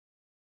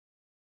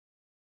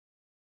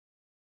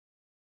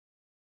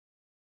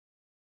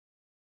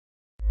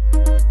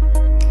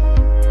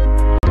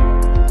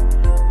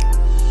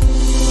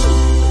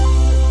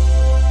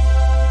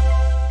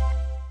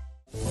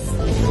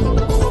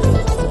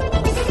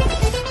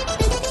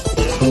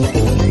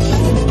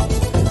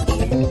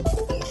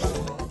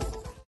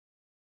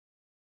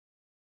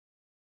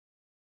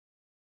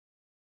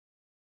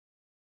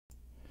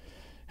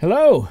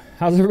Hello,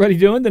 how's everybody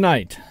doing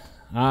tonight?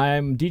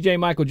 I'm DJ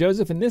Michael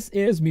Joseph, and this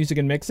is Music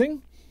and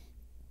Mixing.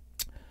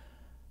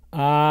 It's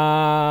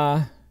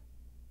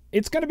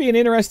going to be an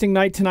interesting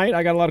night tonight.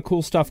 I got a lot of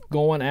cool stuff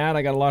going at.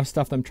 I got a lot of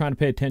stuff that I'm trying to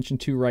pay attention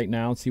to right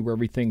now and see where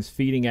everything's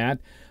feeding at.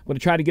 I'm going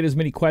to try to get as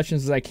many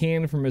questions as I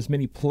can from as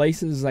many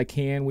places as I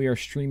can. We are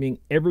streaming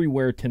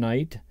everywhere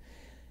tonight.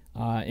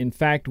 In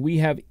fact, we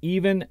have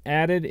even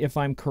added, if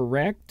I'm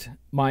correct,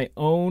 my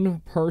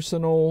own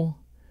personal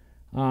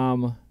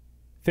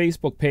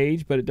Facebook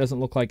page, but it doesn't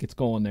look like it's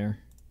going there.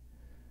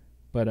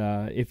 But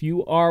if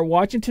you are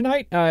watching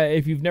tonight,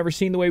 if you've never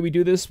seen the way we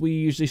do this, we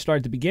usually start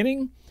at the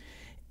beginning.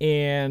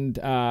 And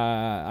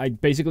I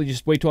basically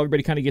just wait till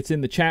everybody kind of gets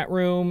in the chat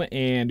room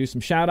and do some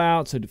shout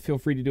outs. So feel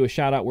free to do a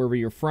shout out wherever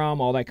you're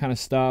from, all that kind of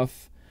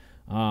stuff.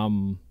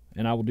 And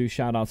I will do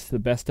shout outs to the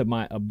best of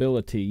my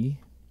ability.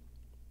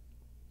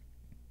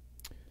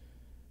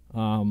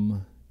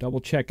 Double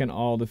checking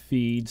all the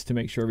feeds to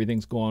make sure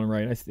everything's going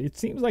right. It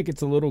seems like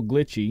it's a little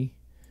glitchy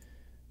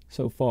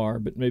so far,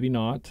 but maybe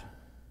not.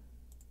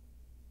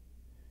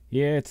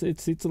 Yeah, it's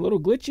a little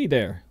glitchy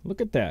there.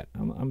 Look at that.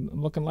 I'm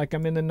looking like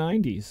I'm in the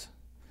 90s.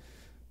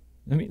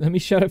 Let me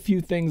shut a few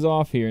things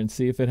off here and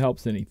see if it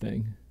helps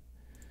anything.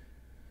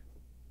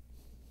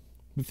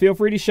 But feel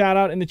free to shout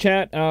out in the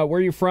chat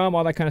where you're from,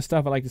 all that kind of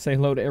stuff. I'd like to say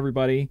hello to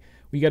everybody.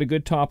 We got a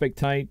good topic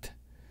tonight,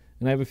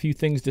 and I have a few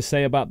things to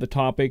say about the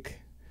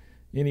topic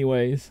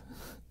anyways.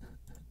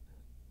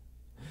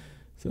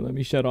 So let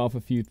me shut off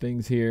a few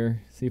things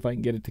here, see if I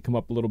can get it to come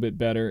up a little bit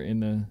better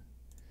in the...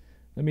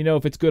 Let me know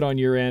if it's good on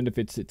your end, if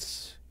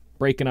it's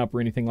breaking up or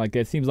anything like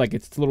that. It seems like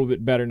it's a little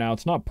bit better now.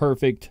 It's not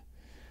perfect,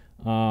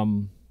 but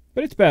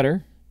it's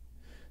better.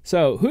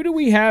 So who do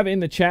we have in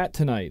the chat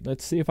tonight?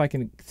 Let's see if I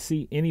can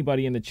see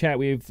anybody in the chat.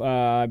 We have,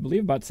 I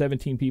believe, about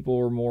 17 people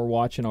or more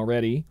watching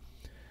already.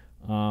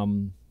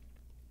 Seeing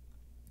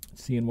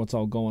what's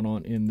all going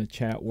on in the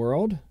chat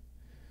world.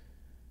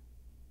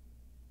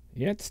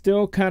 Yeah, it's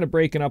still kind of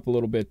breaking up a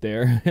little bit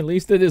there. At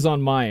least it is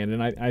on my end,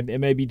 and I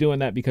may be doing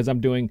that because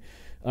I'm doing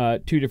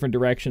two different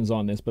directions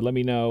on this. But let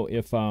me know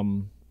if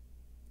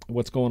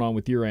what's going on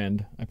with your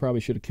end. I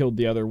probably should have killed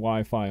the other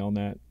Wi-Fi on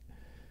that.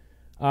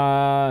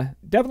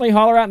 Definitely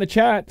holler out in the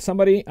chat.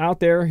 Somebody out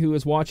there who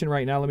is watching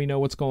right now, let me know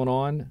what's going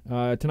on.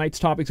 Tonight's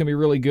topic's going to be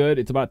really good.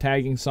 It's about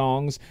tagging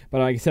songs. But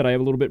like I said, I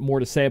have a little bit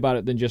more to say about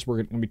it than just we're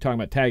going to be talking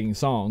about tagging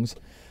songs.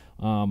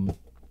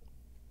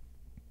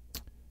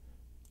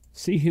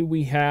 See who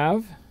we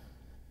have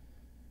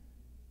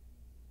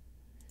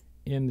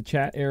in the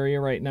chat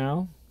area right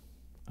now.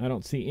 I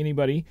don't see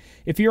anybody.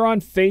 If you're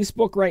on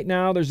Facebook right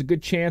now, there's a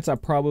good chance I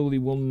probably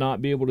will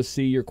not be able to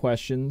see your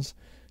questions.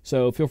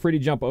 So feel free to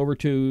jump over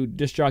to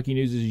Disc Jockey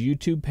News'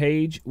 YouTube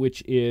page,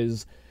 which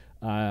is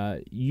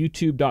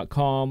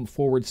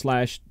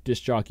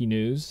youtube.com/Disc Jockey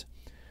News.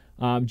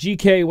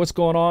 GK, what's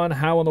going on?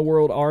 How in the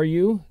world are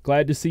you?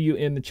 Glad to see you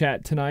in the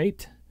chat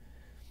tonight.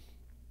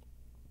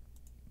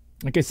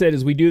 Like I said,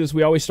 as we do this,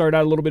 we always start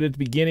out a little bit at the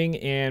beginning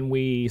and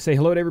we say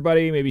hello to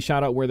everybody, maybe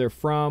shout out where they're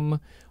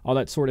from, all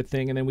that sort of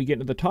thing. And then we get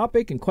into the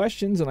topic and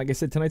questions. And like I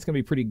said, tonight's going to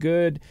be pretty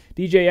good.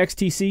 DJ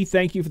XTC,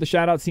 thank you for the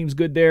shout out. Seems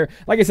good there.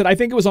 Like I said, I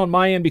think it was on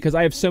my end because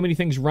I have so many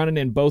things running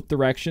in both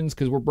directions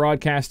because we're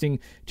broadcasting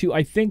to,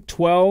 I think,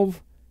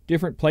 12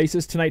 different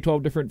places tonight,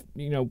 12 different,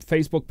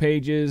 Facebook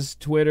pages,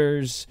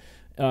 Twitters,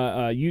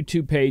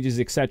 YouTube pages,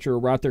 etc.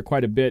 We're out there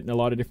quite a bit in a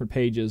lot of different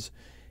pages.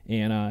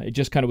 And it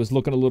just kind of was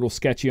looking a little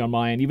sketchy on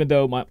my end, even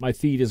though my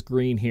feed is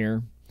green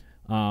here.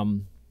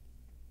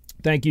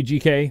 Thank you,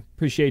 GK.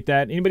 Appreciate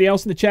that. Anybody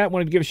else in the chat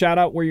wanted to give a shout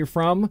out where you're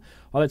from,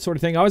 all that sort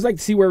of thing? I always like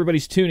to see where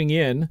everybody's tuning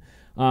in.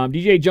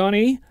 DJ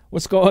Johnny,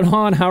 what's going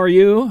on? How are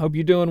you? Hope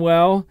you're doing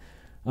well.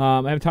 I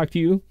haven't talked to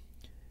you.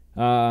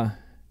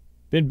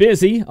 Been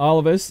busy, all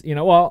of us.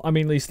 Well, at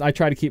least I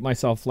try to keep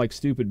myself like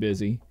stupid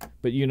busy,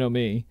 but you know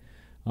me.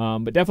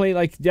 But definitely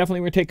we're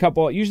gonna take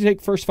usually take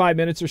the first 5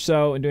 minutes or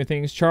so and doing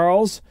things.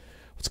 Charles,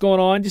 what's going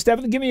on? Just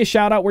definitely give me a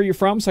shout out where you're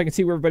from so I can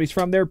see where everybody's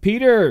from there.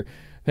 Peter,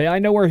 hey, I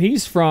know where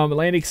he's from,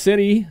 Atlantic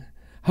City.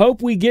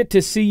 Hope we get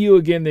to see you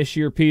again this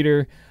year,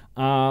 Peter.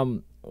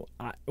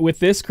 With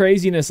this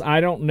craziness,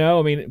 I don't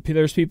know.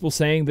 There's people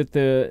saying that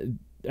the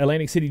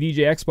Atlantic City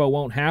DJ Expo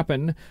won't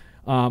happen.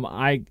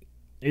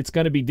 It's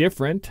going to be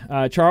different.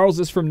 Charles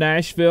is from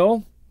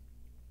Nashville.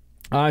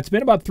 It's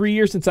been about 3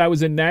 years since I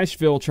was in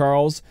Nashville,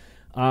 Charles.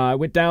 I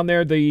went down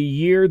there the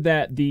year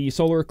that the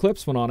solar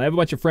eclipse went on. I have a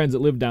bunch of friends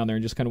that live down there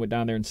and just kind of went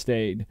down there and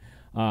stayed.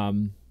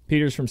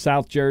 Peter's from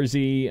South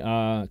Jersey.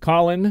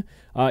 Colin,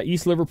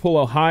 East Liverpool,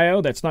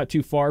 Ohio. That's not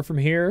too far from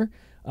here.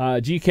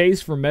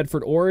 GK's from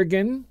Medford,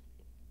 Oregon.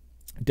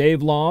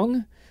 Dave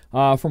Long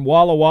from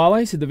Walla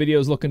Walla. He said the video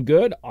is looking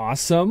good.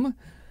 Awesome.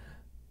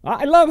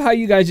 I love how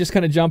you guys just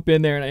kind of jump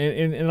in there,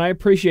 and I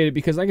appreciate it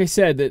because, like I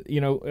said, that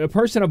a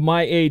person of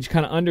my age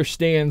kind of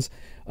understands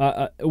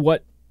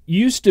what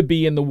used to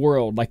be in the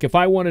world. Like if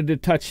I wanted to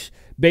touch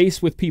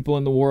base with people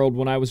in the world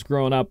when I was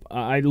growing up.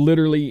 I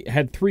literally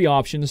had 3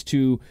 options: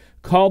 to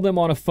call them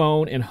on a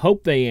phone and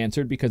hope they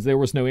answered because there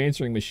was no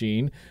answering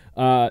machine,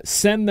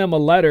 send them a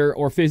letter,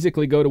 or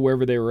physically go to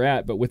wherever they were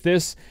at. But with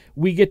this,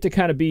 we get to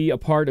kind of be a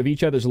part of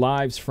each other's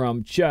lives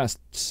from just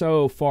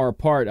so far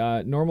apart.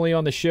 Normally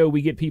on the show,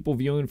 we get people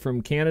viewing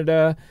from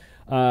Canada.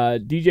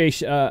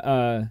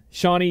 DJ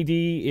Shawnee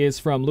D is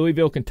from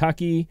Louisville,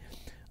 Kentucky.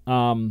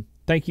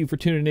 Thank you for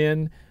tuning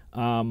in.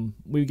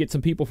 We get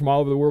some people from all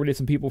over the world. We get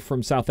some people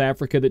from South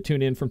Africa that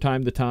tune in from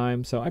time to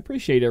time. So I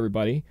appreciate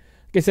everybody.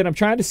 Like I said, I'm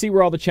trying to see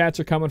where all the chats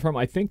are coming from.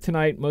 I think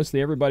tonight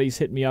mostly everybody's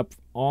hit me up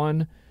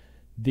on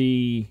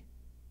the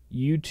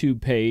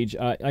YouTube page.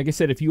 Like I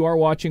said, if you are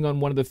watching on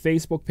one of the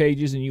Facebook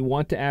pages and you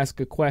want to ask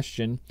a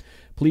question,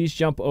 please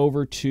jump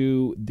over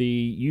to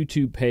the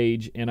YouTube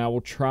page and I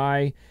will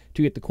try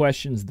to get the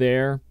questions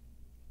there.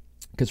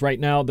 Because right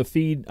now the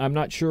feed, I'm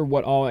not sure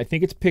what all, I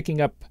think it's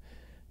picking up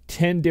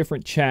 10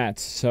 different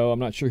chats, so I'm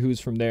not sure who's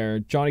from there.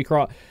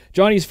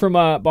 Johnny's from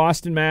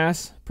Boston,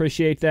 Mass.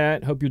 Appreciate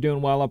that. Hope you're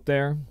doing well up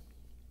there.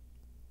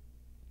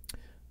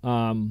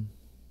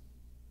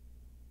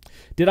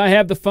 Did I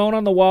have the phone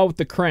on the wall with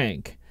the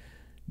crank?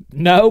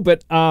 No,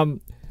 but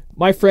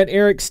my friend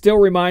Eric still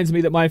reminds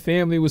me that my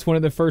family was one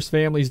of the first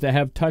families to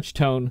have touch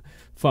tone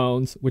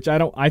phones, which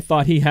I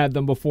thought he had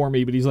them before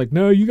me, but he's like,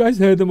 no, you guys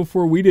had them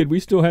before we did.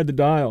 We still had the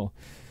dial.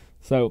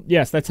 So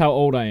yes, that's how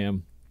old I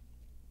am.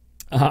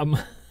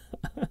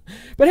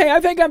 But hey, I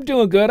think I'm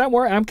doing good.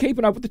 I'm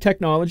keeping up with the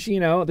technology,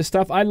 the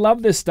stuff. I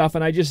love this stuff,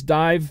 and I just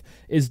dive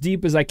as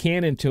deep as I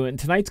can into it. And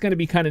tonight's going to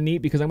be kind of neat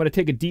because I'm going to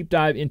take a deep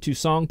dive into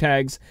song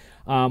tags.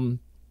 So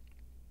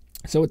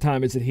what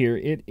time is it here?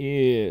 It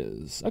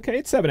is, okay,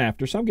 it's 7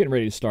 after, so I'm getting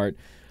ready to start.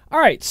 All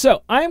right,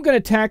 so I'm going to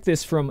attack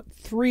this from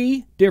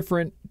 3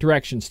 different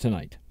directions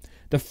tonight.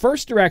 The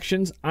first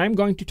directions, I'm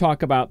going to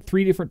talk about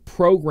 3 different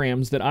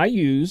programs that I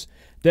use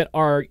that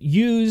are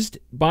used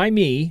by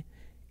me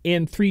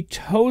in 3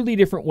 totally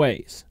different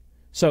ways.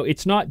 So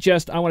it's not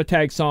just I want to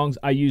tag songs,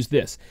 I use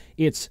this.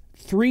 It's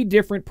 3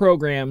 different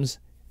programs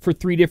for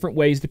 3 different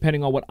ways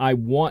depending on what I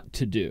want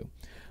to do.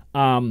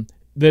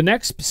 The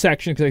next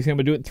section, because I'm going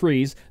to do it in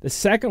 3s, the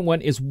second one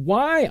is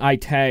why I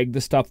tag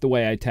the stuff the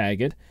way I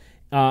tag it.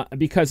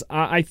 Because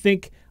I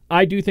think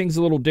I do things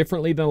a little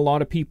differently than a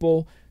lot of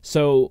people.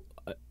 So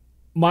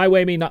my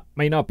way may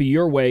not be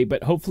your way,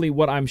 but hopefully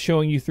what I'm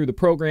showing you through the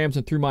programs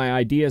and through my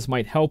ideas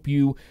might help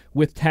you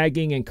with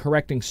tagging and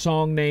correcting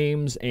song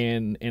names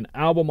and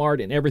album art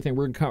and everything.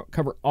 We're going to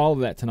cover all of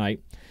that tonight.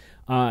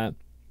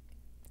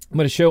 I'm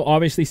going to show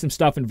obviously some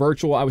stuff in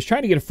virtual. I was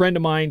trying to get a friend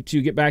of mine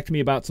to get back to me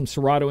about some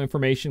Serato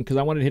information because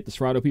I wanted to hit the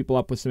Serato people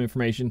up with some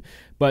information.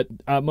 But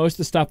most of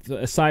the stuff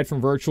aside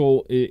from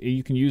virtual,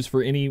 you can use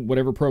for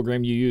whatever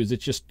program you use.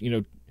 It's just,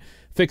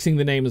 fixing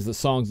the names of the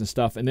songs and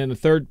stuff. And then the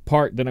third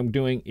part that I'm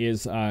doing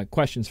is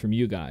questions from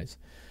you guys.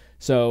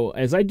 So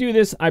as I do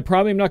this, I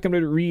probably am not going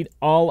to read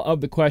all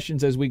of the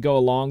questions as we go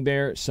along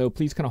there. So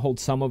please kind of hold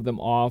some of them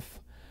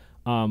off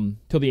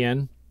till the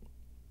end.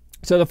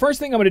 So the first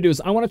thing I'm going to do is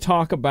I want to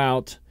talk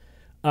about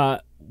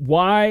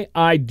why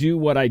I do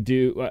what I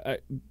do.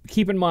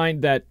 Keep in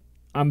mind that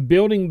I'm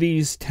building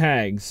these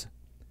tags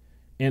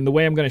and the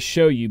way I'm going to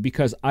show you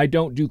because I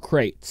don't do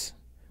crates,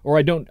 or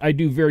I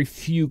do very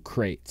few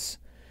crates.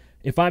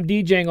 If I'm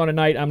DJing on a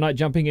night, I'm not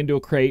jumping into a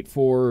crate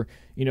for,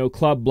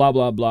 club blah,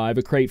 blah, blah. I have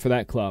a crate for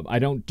that club. I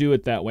don't do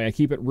it that way. I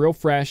keep it real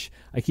fresh.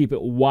 I keep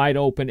it wide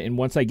open. And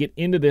once I get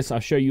into this, I'll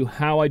show you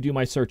how I do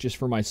my searches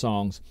for my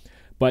songs.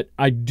 But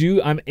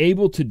I'm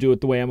able to do it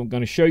the way I'm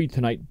going to show you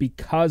tonight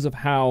because of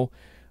how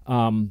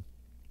I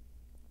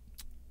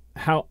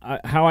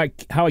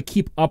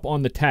keep up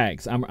on the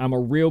tags. I'm a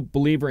real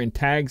believer in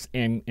tags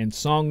and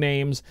song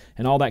names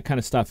and all that kind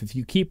of stuff. If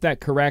you keep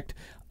that correct,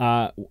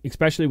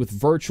 especially with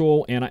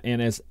virtual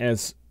and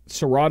as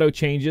Serato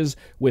changes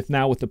with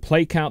the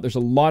play count, there's a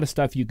lot of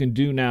stuff you can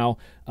do now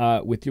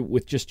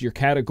with just your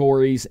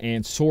categories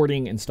and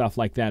sorting and stuff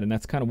like that. And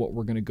that's kind of what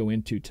we're going to go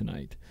into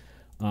tonight.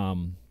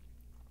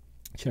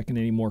 Checking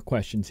any more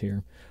questions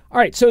here. All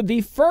right, so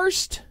the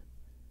first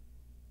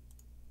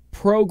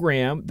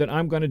program that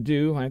I'm going to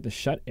do, I have to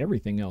shut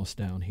everything else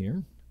down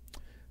here,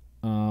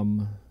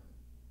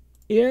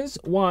 is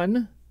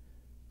one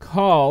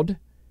called,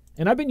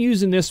 and I've been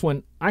using this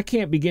one, I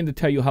can't begin to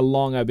tell you how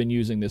long I've been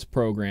using this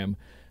program.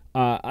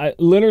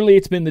 Literally,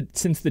 it's been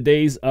since the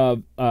days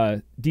of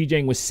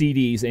DJing with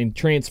CDs and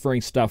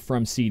transferring stuff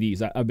from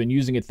CDs. I've been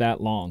using it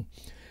that long.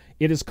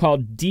 It is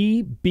called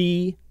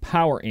DB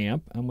Power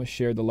Amp. I'm going to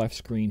share the left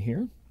screen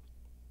here.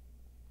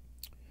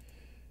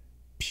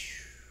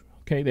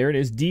 Okay, there it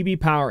is, DB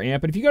Power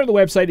Amp. And if you go to the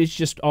website, it's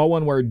just all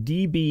one word,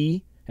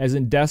 DB, as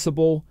in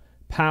decibel,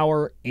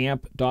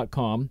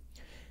 poweramp.com.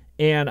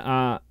 And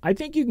I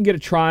think you can get a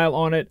trial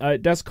on it.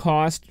 It does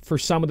cost for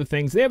some of the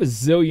things. They have a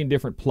zillion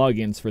different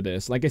plugins for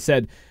this. Like I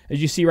said,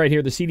 as you see right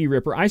here, the CD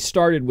Ripper, I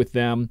started with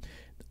them.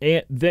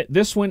 And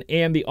this one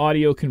and the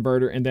audio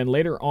converter, and then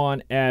later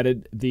on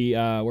added the,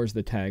 where's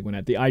the tag one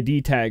at? The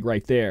ID tag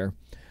right there.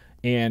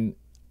 And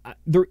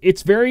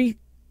it's very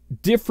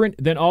different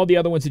than all the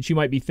other ones that you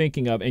might be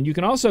thinking of. And you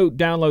can also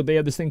download, they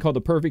have this thing called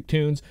the Perfect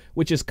Tunes,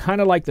 which is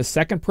kind of like the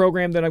second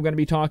program that I'm going to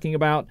be talking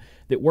about,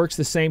 that works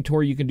the same to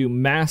where you can do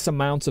mass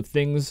amounts of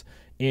things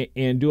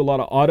and do a lot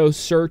of auto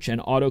search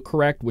and auto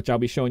correct, which I'll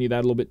be showing you that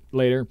a little bit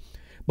later.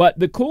 But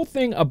the cool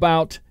thing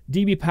about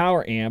dB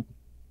Power Amp,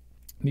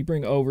 let me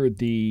bring over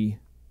the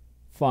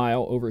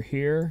file over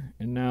here,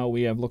 and now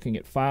we have looking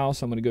at files,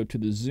 so I'm going to go to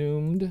the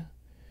zoomed.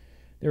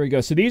 There we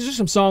go. So these are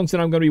some songs that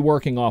I'm going to be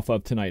working off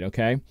of tonight,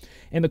 okay?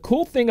 And the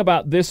cool thing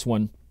about this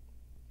one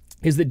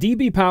is that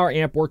dB Power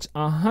Amp works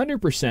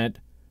 100%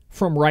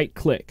 from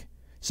right-click.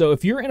 So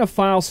if you're in a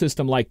file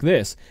system like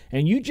this,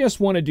 and you just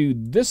want to do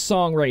this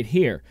song right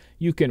here,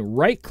 you can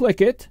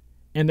right-click it,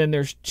 and then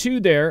there's two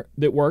there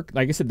that work.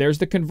 Like I said, there's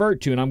the convert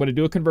to, and I'm going to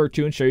do a convert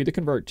to and show you the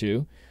convert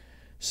to.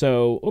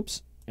 So,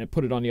 oops, and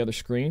put it on the other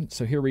screen.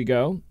 So here we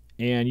go.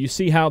 And you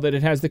see how that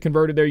it has the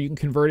converter there. You can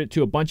convert it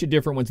to a bunch of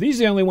different ones. These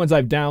are the only ones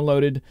I've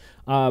downloaded,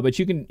 but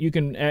you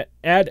can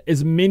add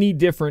as many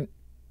different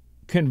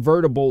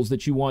convertibles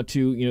that you want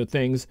to,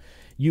 things.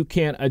 You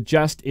can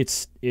adjust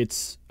its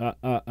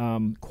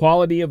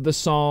quality of the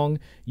song.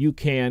 You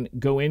can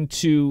go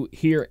into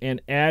here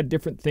and add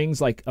different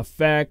things like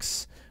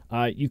effects.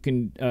 You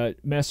can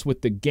mess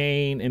with the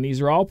gain, and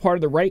these are all part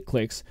of the right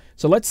clicks.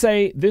 So let's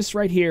say this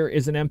right here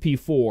is an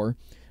MP4.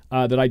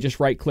 That I just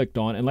right-clicked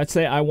on, and let's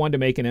say I wanted to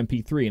make an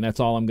MP3, and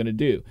that's all I'm going to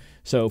do.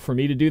 So for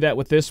me to do that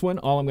with this one,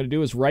 all I'm going to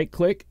do is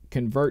right-click,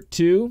 convert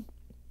to,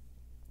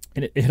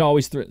 and it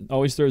always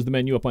throws the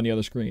menu up on the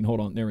other screen. Hold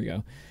on, there we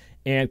go.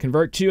 And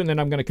convert to, and then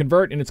I'm going to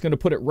convert, and it's going to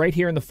put it right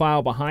here in the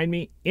file behind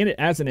me in it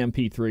as an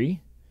MP3.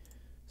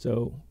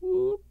 So,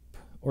 whoop,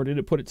 or did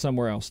it put it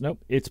somewhere else?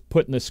 Nope, it's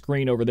putting the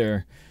screen over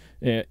there.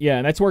 Yeah,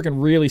 and that's working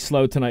really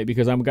slow tonight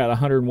because I've got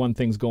 101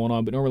 things going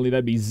on, but normally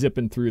that'd be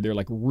zipping through there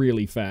like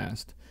really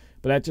fast.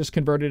 But that just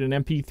converted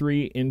an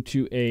MP3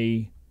 into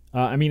an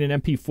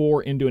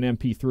MP4 into an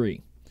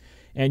MP3.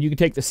 And you can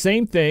take the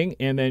same thing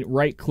and then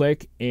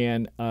right-click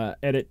and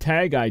edit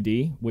tag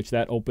ID, which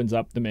that opens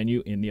up the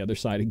menu in the other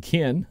side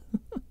again.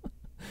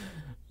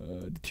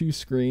 Two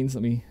screens.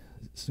 Let me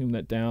zoom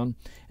that down.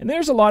 And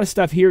there's a lot of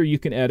stuff here you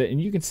can edit, and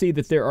you can see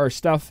that there are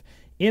stuff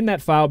in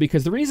that file,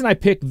 because the reason I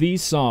picked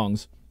these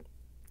songs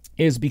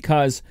is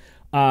because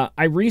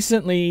I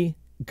recently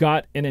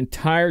got an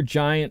entire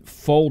giant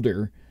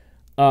folder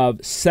of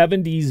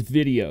 70s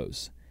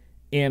videos,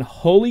 and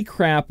holy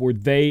crap were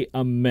they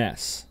a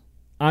mess.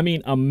 I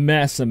mean a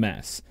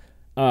mess.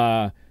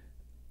 All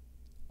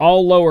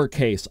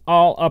lowercase,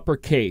 all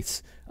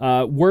uppercase,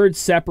 words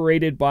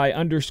separated by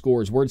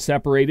underscores, words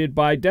separated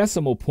by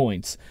decimal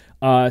points,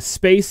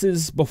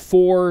 spaces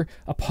before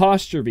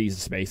apostrophes,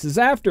 spaces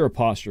after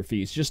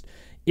apostrophes. Just,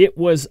 it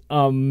was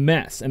a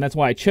mess, and that's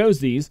why I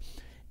chose these.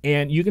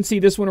 And you can see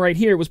this one right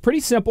here was pretty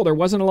simple. There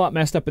wasn't a lot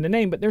messed up in the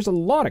name, but there's a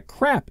lot of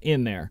crap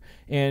in there.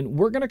 And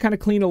we're going to kind of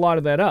clean a lot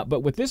of that up. But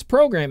with this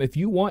program, if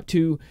you want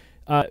to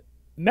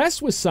mess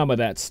with some of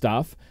that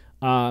stuff,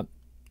 again,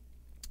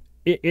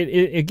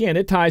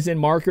 it ties in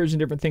markers and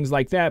different things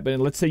like that. But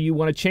let's say you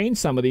want to change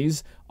some of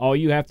these. All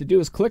you have to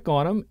do is click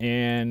on them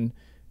and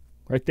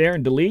right there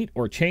and delete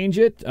or change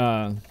it.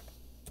 And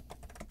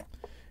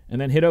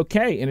then hit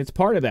OK. And it's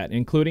part of that,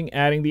 including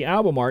adding the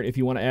album art if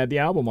you want to add the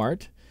album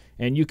art.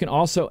 And you can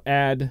also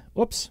add,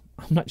 whoops,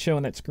 I'm not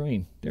showing that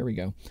screen. There we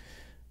go.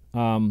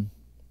 Let me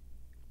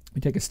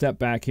take a step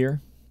back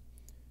here.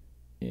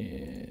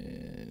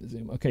 And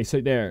zoom. Okay,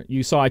 so there.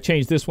 You saw I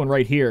changed this one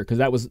right here because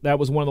that was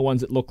one of the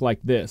ones that looked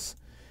like this.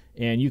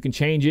 And you can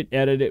change it,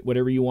 edit it,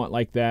 whatever you want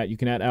like that. You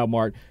can add album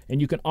art.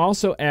 And you can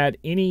also add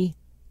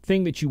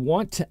anything that you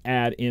want to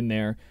add in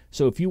there.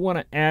 So if you want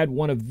to add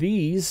one of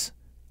these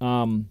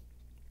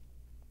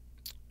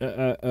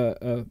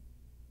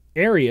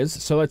areas,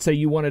 so let's say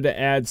you wanted to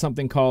add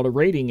something called a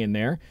rating in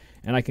there,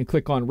 and I can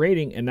click on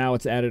rating, and now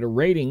it's added a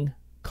rating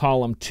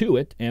column to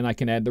it, and I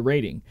can add the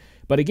rating.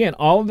 But again,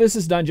 all of this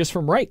is done just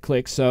from right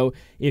click, so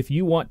if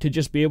you want to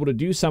just be able to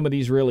do some of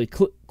these really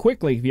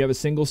quickly, if you have a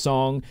single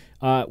song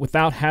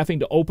without having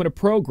to open a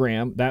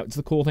program, that's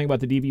the cool thing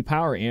about the dB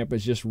Power Amp,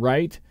 is just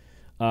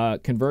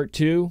convert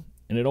to,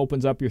 and it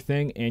opens up your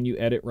thing, and you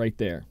edit right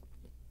there.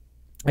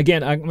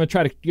 Again, I'm going to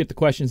try to get the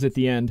questions at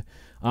the end.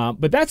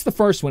 But that's the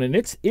first one, and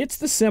it's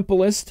the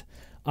simplest.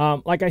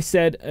 Like I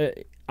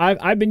said,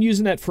 I've been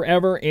using that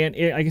forever, and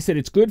like I said,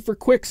 it's good for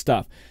quick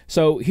stuff.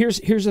 So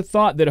here's a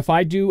thought that if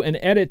I do an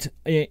edit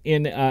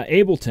in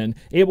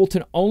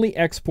Ableton only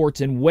exports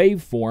in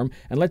waveform,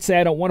 and let's say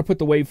I don't want to put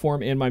the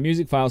waveform in my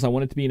music files, I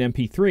want it to be an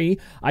MP3,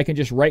 I can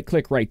just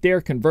right-click right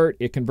there, convert,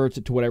 it converts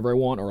it to whatever I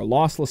want, or a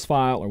lossless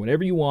file, or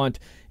whatever you want,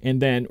 and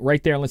then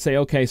right there, let's say,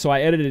 okay, so I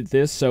edited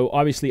this, so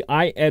obviously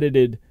I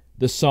edited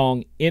the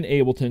song in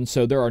Ableton,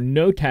 so there are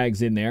no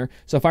tags in there.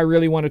 So if I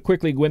really want to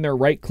quickly go in there,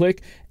 right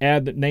click,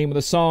 add the name of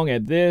the song,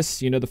 add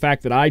this, the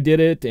fact that I did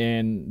it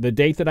and the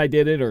date that I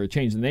did it, or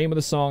change the name of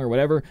the song or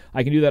whatever,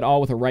 I can do that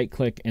all with a right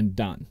click and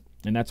done.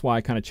 And that's why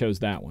I kind of chose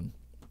that one.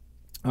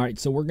 All right,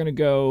 so we're going to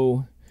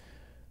go,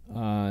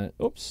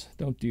 oops,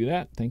 don't do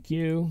that, thank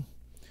you.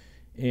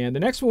 And the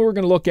next one we're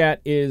going to look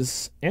at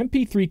is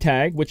MP3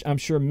 tag, which I'm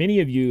sure many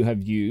of you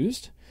have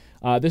used.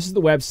 This is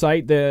the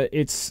website.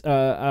 It's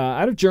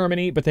out of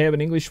Germany, but they have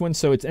an English one,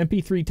 so it's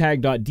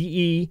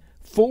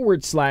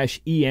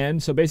mp3tag.de/en.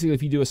 So basically,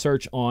 if you do a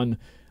search on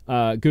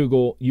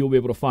Google, you'll be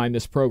able to find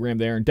this program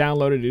there and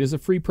download it. It is a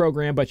free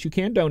program, but you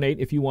can donate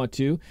if you want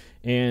to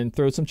and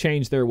throw some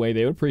change their way.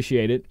 They would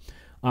appreciate it.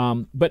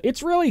 But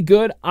it's really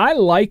good. I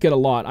like it a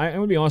lot. I'm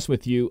going to be honest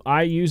with you.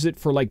 I use it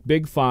for like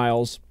big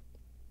files,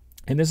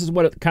 and this is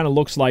what it kind of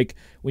looks like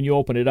when you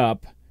open it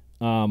up.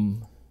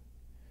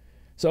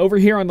 So over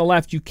here on the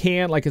left, you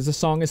can, like as the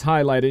song is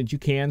highlighted, you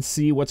can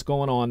see what's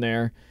going on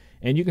there,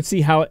 and you can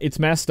see how it's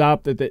messed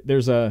up. That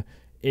there's a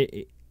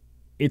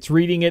it's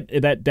reading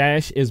it, that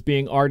dash is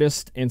being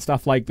artist and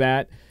stuff like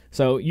that.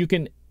 So you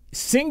can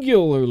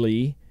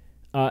singularly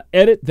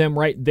edit them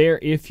right there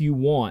if you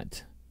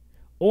want.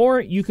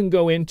 Or you can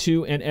go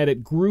into and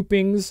edit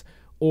groupings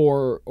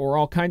or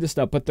all kinds of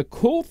stuff. But the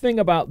cool thing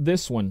about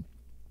this one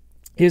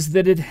is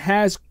that it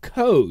has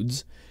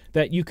codes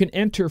that you can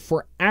enter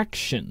for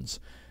actions.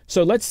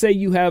 So let's say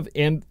you have,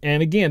 and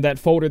again, that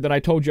folder that I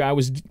told you I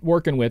was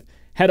working with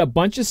had a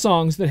bunch of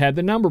songs that had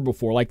the number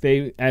before, like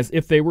as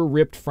if they were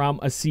ripped from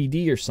a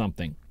CD or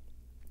something.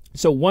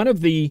 So one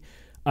of the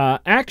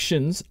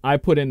actions I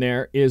put in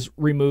there is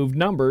remove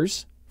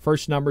numbers,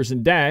 first numbers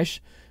and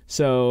dash.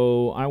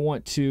 So I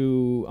want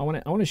to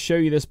show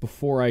you this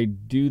before I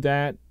do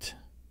that.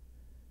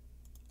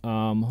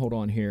 Hold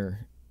on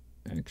here,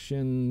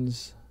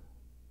 actions,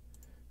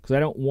 because I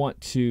don't want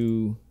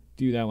to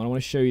do that one. I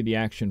want to show you the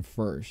action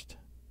first.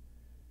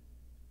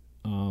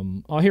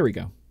 Oh, here we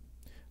go.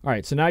 All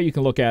right, so now you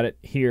can look at it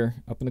here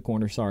up in the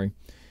corner, sorry.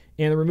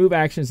 And the remove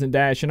actions and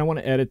dash, and I want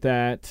to edit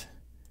that.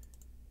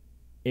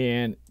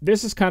 And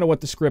this is kind of what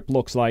the script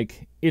looks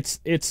like.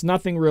 It's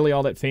nothing really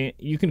all that fancy.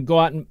 You can go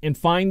out and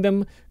find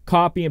them,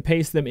 copy and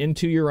paste them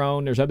into your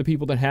own. There's other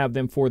people that have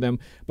them for them,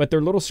 but they're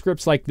little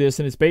scripts like this,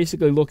 and it's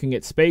basically looking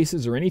at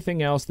spaces or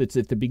anything else that's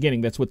at the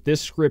beginning. That's what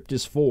this script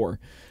is for.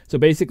 So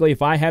basically,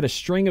 if I had a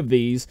string of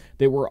these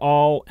that were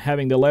all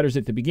having the letters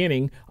at the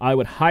beginning, I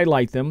would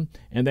highlight them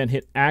and then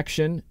hit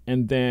action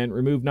and then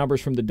remove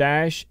numbers from the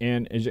dash.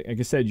 And like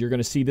I said, you're going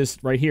to see this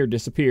right here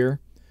disappear.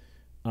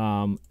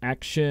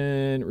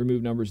 Action,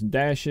 remove numbers and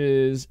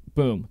dashes,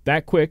 boom,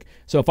 that quick.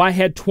 So if I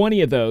had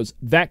 20 of those,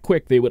 that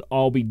quick, they would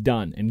all be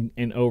done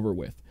and over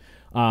with.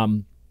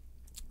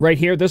 Right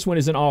here, this one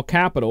is in all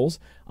capitals.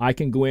 I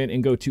can go in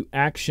and go to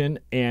action,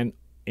 and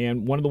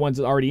one of the ones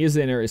that already is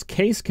in there is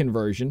case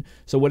conversion.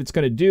 So what it's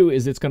going to do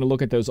is it's going to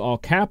look at those all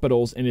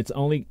capitals, and it's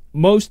only,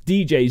 most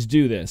DJs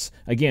do this.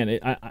 Again,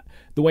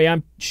 the way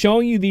I'm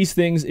showing you these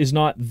things is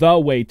not the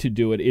way to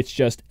do it. It's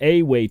just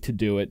a way to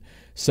do it.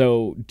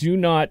 So do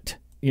not,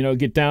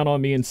 get down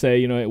on me and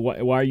say,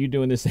 why are you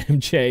doing this,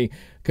 MJ?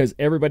 Because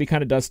everybody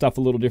kind of does stuff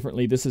a little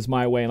differently. This is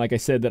my way. And like I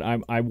said, that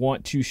I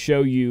want to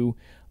show you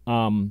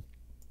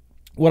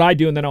what I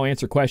do, and then I'll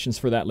answer questions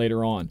for that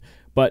later on.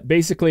 But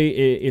basically,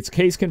 it's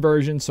case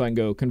conversion. So I can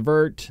go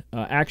convert,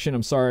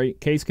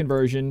 case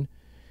conversion,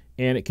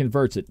 and it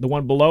converts it. The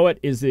one below it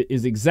is the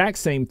exact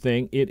same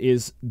thing. It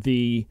is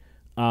the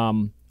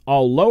all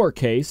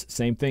lowercase,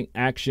 same thing,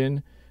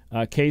 action,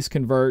 case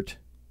convert,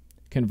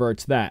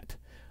 converts that.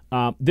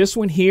 This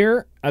one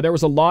here, there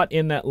was a lot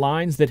in that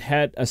lines that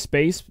had a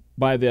space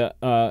by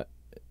the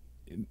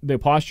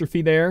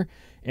apostrophe there,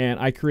 and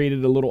I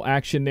created a little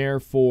action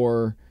there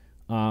for,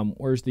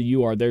 where's the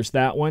UR? There's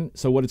that one.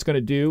 So what it's going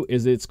to do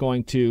is it's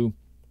going to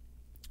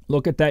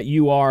look at that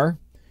UR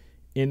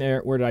in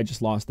there. Where did I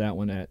just lost that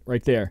one at?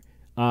 Right there.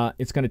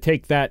 It's going to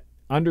take that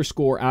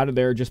underscore out of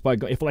there just by,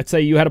 if let's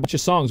say you had a bunch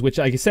of songs, which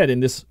like I said, in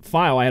this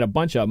file, I had a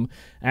bunch of them.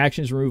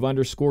 Actions, remove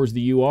underscores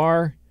the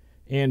UR,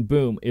 and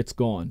boom, it's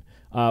gone.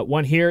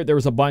 One here, there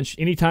was a bunch,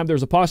 anytime there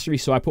was apostrophe,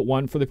 so I put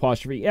one for the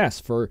apostrophe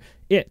S for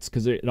it's,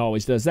 because it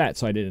always does that.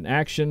 So I did an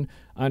action,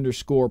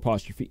 underscore,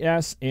 apostrophe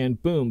S,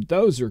 and boom,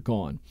 those are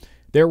gone.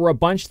 There were a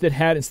bunch that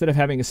had, instead of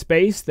having a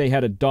space, they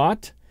had a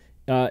dot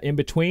in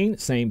between.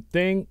 Same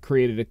thing,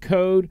 created a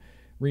code,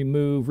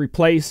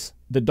 replace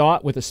the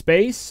dot with a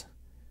space,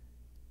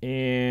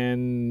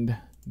 and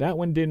that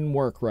one didn't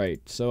work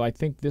right. So I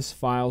think this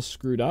file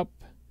screwed up.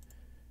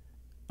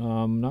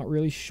 Not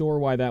really sure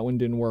why that one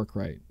didn't work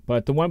right.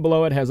 But the one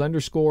below it has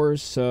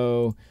underscores,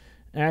 so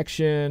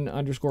action,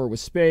 underscore with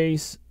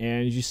space,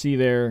 and as you see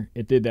there,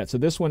 it did that. So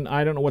this one,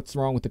 I don't know what's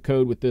wrong with the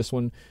code with this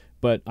one,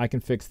 but I can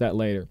fix that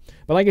later.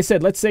 But like I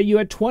said, let's say you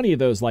had 20 of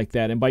those like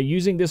that, and by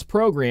using this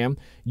program,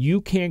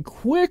 you can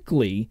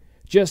quickly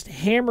just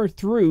hammer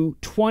through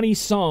 20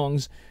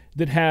 songs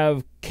that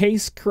have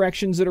case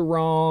corrections that are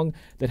wrong,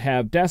 that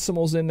have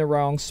decimals in the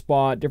wrong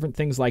spot, different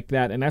things like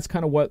that. And that's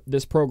kind of what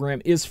this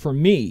program is for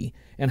me,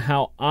 and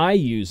how I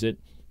use it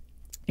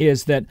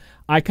is that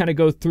I kind of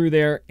go through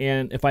there,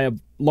 and if I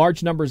have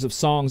large numbers of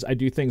songs, I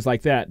do things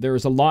like that. There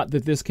is a lot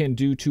that this can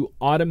do to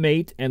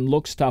automate and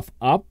look stuff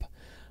up.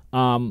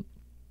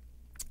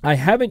 I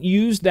haven't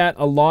used that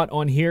a lot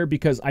on here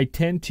because I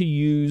tend to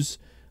use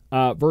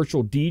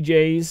virtual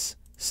DJs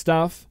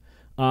stuff.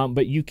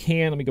 But you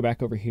can, let me go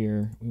back over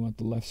here. We want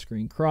the left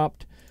screen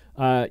cropped.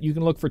 You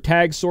can look for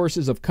tag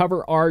sources of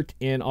cover art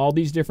in all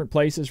these different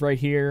places right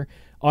here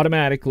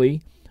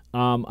automatically.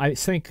 I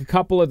think a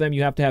couple of them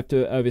you have to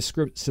have a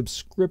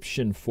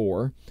subscription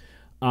for.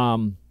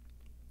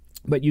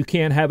 But you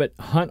can have it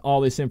hunt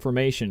all this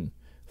information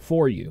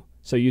for you.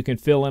 So you can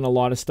fill in a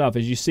lot of stuff,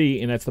 as you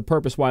see, and that's the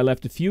purpose why I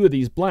left a few of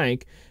these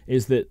blank,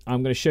 is that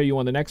I'm going to show you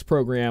on the next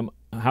program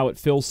how it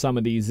fills some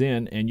of these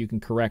in, and you can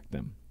correct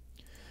them.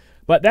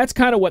 But that's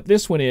kind of what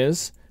this one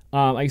is.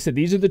 Like I said,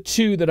 these are the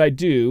two that I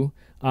do.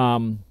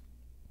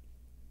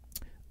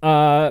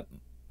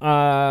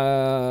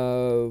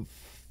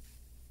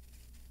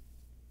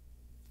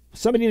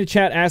 Somebody in the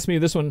chat asked me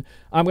this one.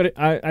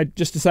 I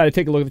just decided to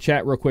take a look at the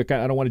chat real quick.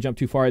 I don't want to jump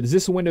too far. Is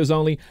this a Windows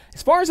only?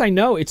 As far as I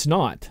know, it's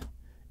not.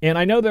 And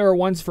I know there are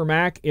ones for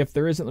Mac. If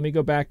there isn't, let me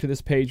go back to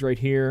this page right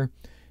here.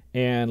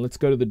 And let's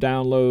go to the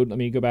download. Let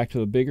me go back to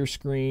the bigger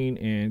screen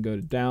and go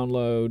to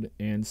download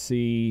and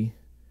see.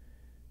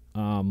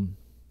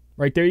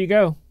 Right there you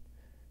go.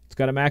 It's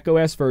got a Mac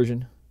OS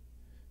version.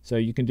 So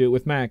you can do it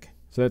with Mac.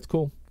 So that's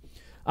cool.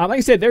 Like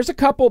I said, there's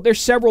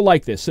several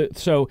like this.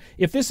 So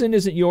if this one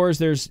isn't yours,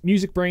 there's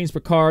Music Brains,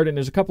 Picard, and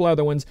there's a couple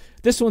other ones.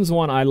 This one's the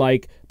one I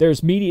like.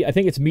 There's Media, I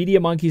think it's Media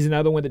Monkey's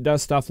another one that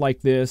does stuff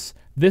like this.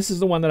 This is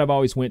the one that I've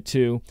always went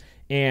to.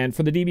 And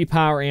for the DB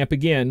Power Amp,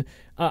 again,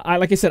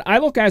 like I said, I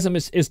look at them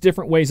as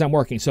different ways I'm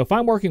working. So if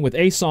I'm working with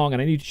a song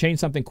and I need to change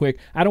something quick,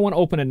 I don't want to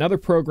open another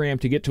program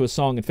to get to a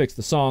song and fix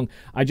the song.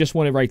 I just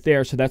want it right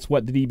there. So that's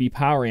what the DB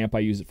Power Amp I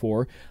use it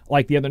for.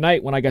 Like the other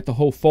night when I got the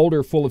whole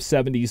folder full of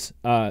 70s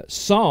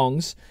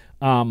songs,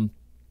 I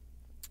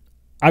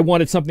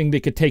wanted something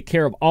that could take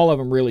care of all of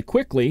them really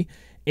quickly.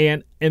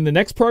 And in the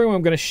next program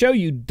I'm going to show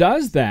you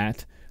does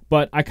that.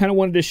 But I kind of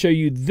wanted to show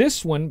you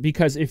this one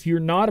because if you're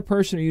not a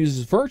person who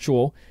uses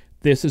virtual,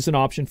 this is an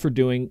option for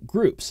doing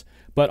groups.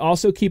 But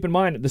also keep in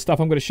mind that the stuff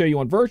I'm going to show you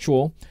on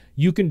virtual,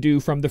 you can do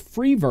from the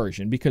free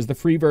version, because the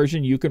free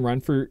version you can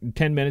run for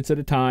 10 minutes at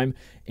a time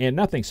and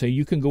nothing. So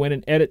you can go in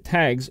and edit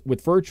tags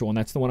with virtual, and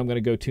that's the one I'm going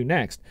to go to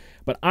next.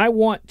 But I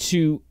want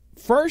to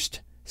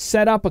first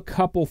set up a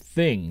couple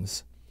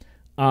things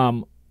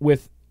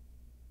with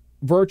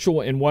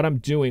virtual and what I'm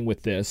doing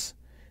with this.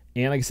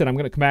 And like I said, I'm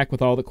going to come back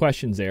with all the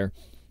questions there.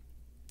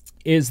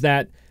 Is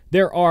that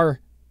there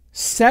are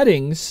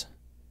settings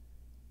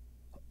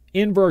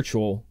in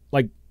virtual,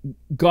 like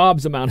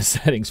gobs amount of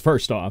settings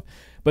first off,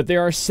 but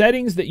there are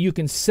settings that you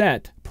can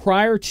set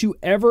prior to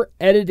ever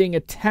editing a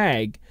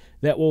tag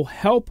that will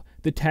help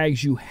the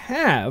tags you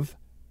have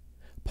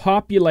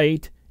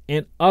populate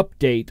and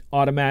update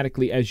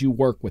automatically as you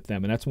work with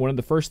them. And that's one of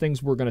the first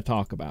things we're going to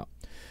talk about.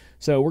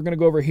 So we're going to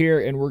go over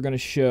here and we're going to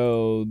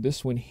show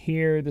this one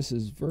here. This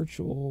is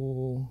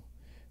virtual.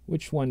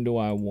 Which one do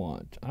I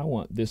want? I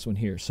want this one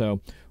here.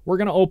 So we're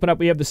going to open up.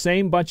 We have the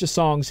same bunch of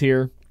songs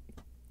here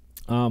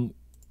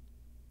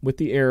with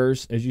the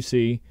errors, as you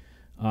see.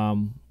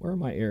 Where are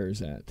my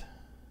errors at?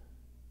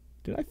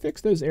 Did I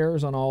fix those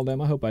errors on all of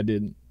them? I hope I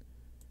didn't.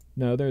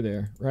 No, they're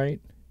there, right?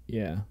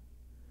 Yeah.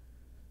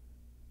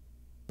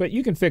 But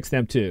you can fix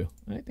them too.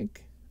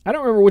 I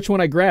don't remember which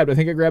one I grabbed. I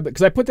think I grabbed it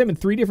because I put them in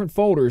 3 different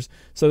folders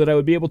so that I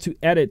would be able to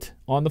edit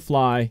on the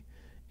fly.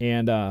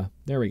 And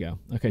there we go.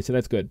 Okay, so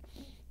that's good.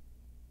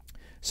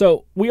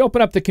 So we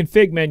open up the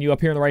config menu up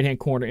here in the right-hand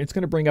corner. And it's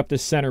going to bring up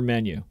this center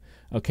menu.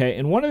 Okay,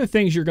 and one of the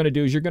things you're going to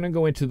do is you're going to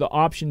go into the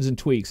options and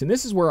tweaks. And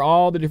this is where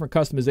all the different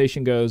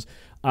customization goes.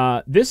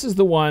 This is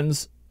the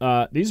ones,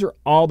 these are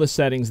all the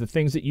settings, the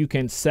things that you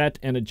can set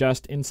and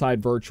adjust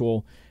inside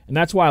virtual. And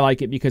that's why I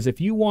like it, because if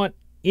you want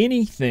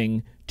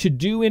anything to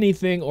do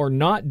anything or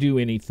not do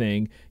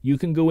anything, you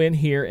can go in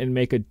here and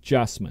make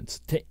adjustments.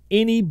 To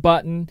any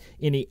button,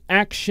 any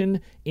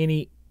action,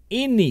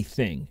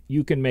 anything,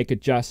 you can make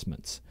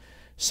adjustments.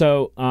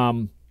 So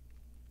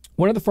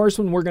one of the first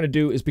ones we're going to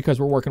do is, because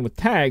we're working with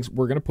tags,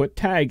 we're going to put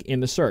tag in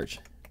the search.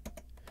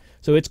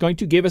 So it's going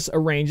to give us a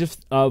range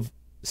of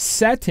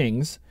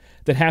settings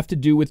that have to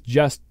do with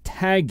just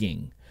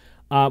tagging.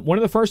 One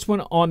of the first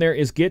one on there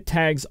is Get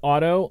Tags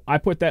Auto. I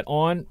put that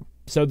on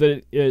so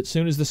that as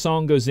soon as the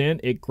song goes in,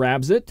 it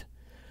grabs it.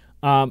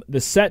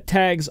 The Set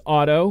Tags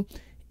Auto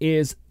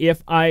is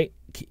if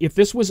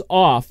this was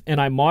off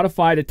and I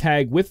modified a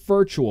tag with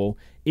virtual,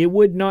 it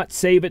would not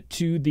save it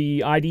to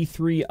the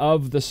ID3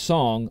 of the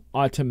song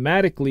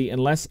automatically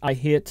unless I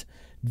hit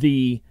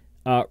the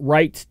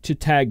write to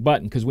tag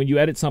button. Because when you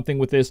edit something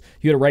with this,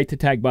 you hit a write to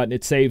tag button,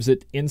 it saves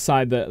it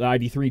inside the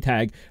ID3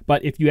 tag.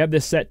 But if you have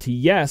this set to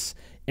yes,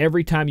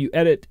 every time you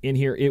edit in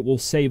here, it will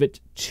save it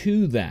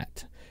to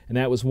that. And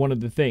that was one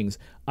of the things.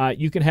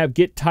 You can have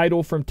get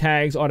title from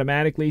tags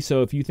automatically.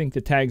 So if you think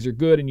the tags are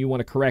good and you want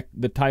to correct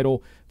the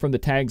title from the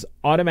tags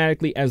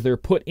automatically as they're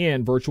put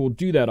in, virtual will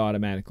do that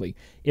automatically.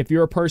 If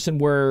you're a person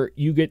where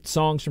you get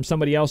songs from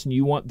somebody else and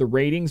you want the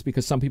ratings,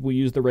 because some people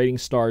use the rating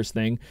stars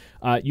thing,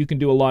 you can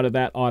do a lot of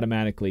that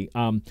automatically.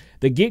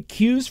 The get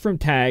cues from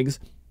tags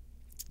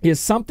is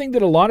something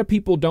that a lot of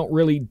people don't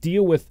really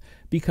deal with,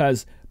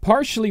 because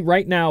partially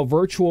right now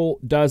virtual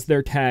does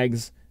their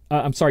tags,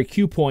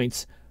 cue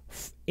points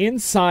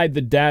inside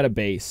the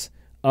database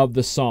of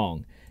the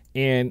song.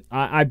 And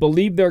I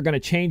believe they're going to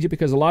change it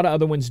because a lot of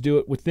other ones do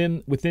it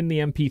within the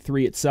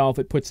MP3 itself.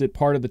 It puts it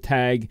part of the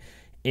tag,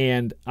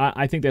 and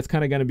I think that's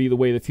kind of going to be the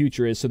way the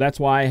future is. So that's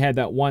why I had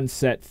that one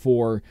set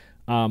for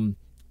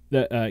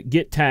the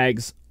Git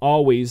tags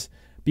always,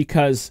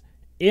 because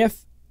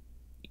if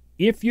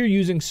you're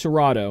using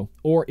Serato,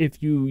 or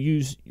if you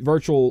use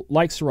Virtual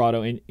like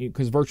Serato, and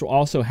because Virtual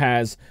also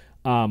has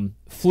a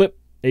flip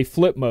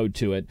mode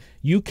to it,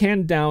 you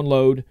can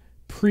download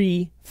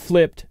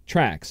pre-flipped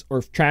tracks,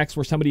 or tracks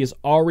where somebody has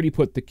already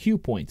put the cue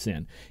points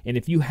in. And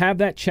if you have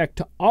that checked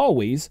to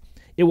always,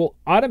 it will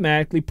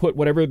automatically put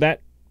whatever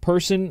that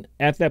person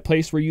at that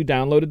place where you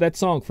downloaded that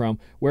song from,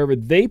 wherever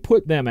they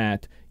put them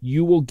at,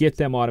 you will get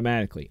them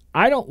automatically.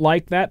 I don't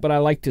like that, but I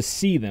like to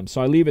see them, so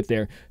I leave it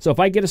there. So if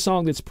I get a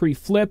song that's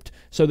pre-flipped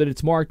so that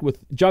it's marked with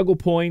juggle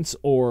points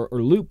or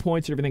loop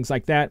points or everything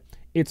like that,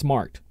 it's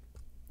marked.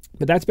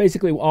 But that's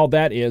basically all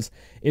that is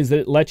that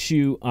it lets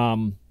you...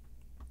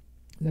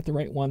 is that the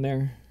right one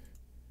there?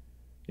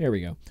 There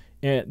we go.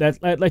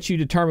 That lets you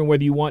determine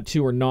whether you want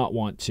to or not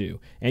want to.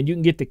 And you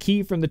can get the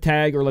key from the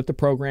tag, or let the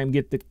program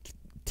get the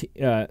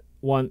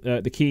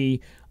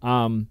key.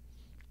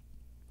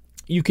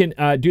 You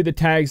can do the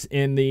tags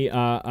in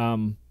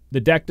the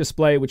deck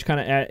display, which kind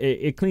of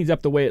it cleans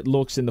up the way it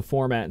looks in the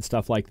format and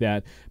stuff like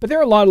that. But there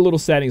are a lot of little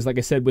settings, like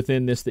I said,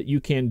 within this that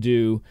you can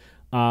do.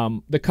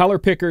 The color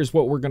picker is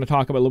what we're going to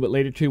talk about a little bit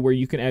later too, where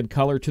you can add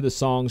color to the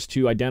songs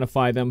to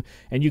identify them,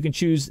 and you can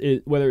choose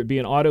whether it be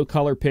an auto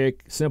color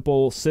pick,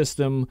 simple,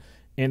 system,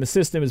 and the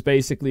system is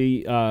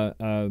basically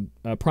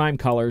prime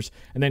colors,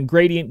 and then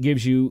gradient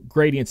gives you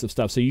gradients of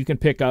stuff, so you can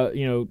pick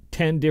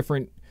 10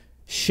 different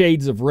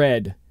shades of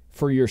red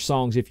for your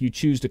songs if you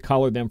choose to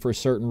color them for a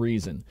certain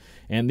reason.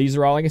 And these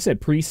are all, like I said,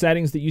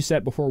 pre-settings that you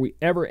set before we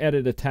ever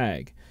edit a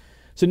tag.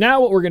 So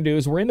now what we're going to do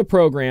is we're in the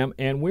program,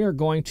 and we are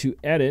going to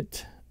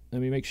edit.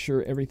 Let me make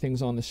sure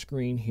everything's on the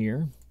screen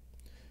here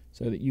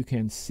so that you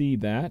can see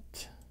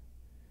that.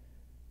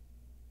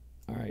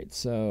 All right,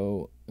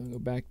 so I'll go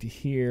back to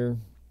here.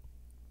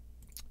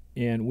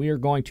 And we are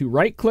going to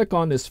right-click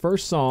on this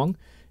first song,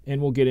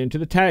 and we'll get into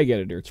the tag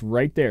editor. It's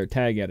right there,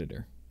 tag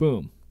editor.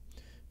 Boom.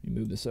 Let me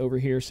move this over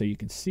here so you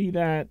can see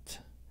that.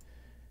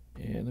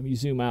 And let me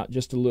zoom out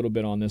just a little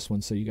bit on this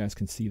one so you guys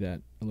can see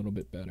that a little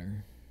bit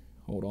better.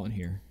 Hold on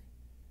here.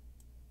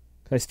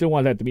 I still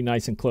want that to be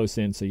nice and close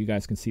in so you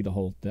guys can see the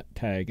whole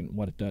tag and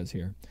what it does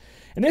here.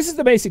 And this is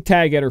the basic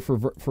tag editor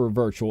for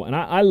Virtual, and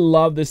I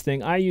love this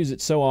thing. I use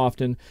it so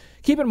often.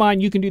 Keep in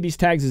mind, you can do these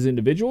tags as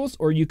individuals,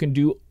 or you can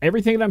do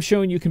everything that I'm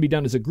showing you can be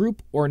done as a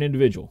group or an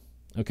individual,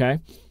 okay?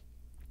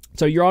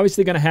 So you're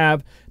obviously going to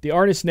have the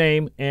artist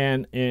name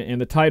and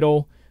the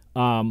title.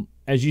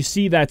 As you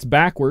see, that's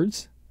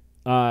backwards,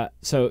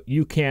 so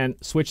you can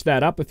switch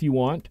that up if you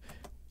want.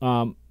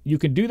 You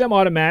can do them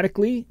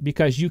automatically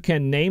because you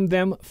can name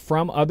them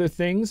from other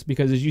things,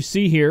 because as you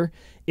see here,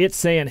 it's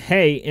saying,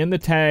 hey, in the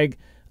tag,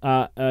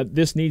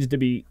 this needs to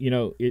be,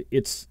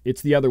 it's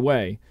the other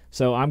way.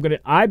 So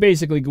I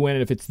basically go in,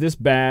 and if it's this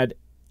bad,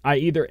 I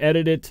either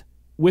edit it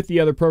with the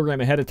other program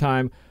ahead of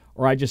time,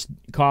 or I just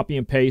copy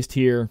and paste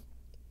here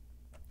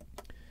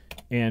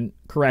and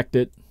correct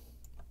it.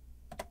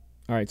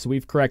 All right, so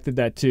we've corrected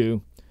that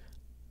too.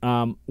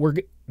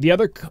 The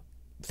other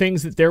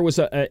things that there was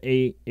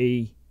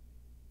a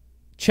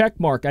check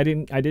mark I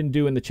didn't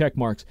do in the check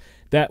marks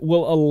that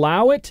will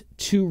allow it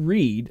to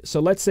read. So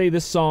let's say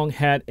this song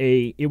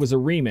it was a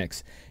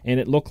remix, and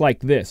it looked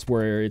like this,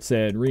 where it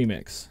said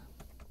remix,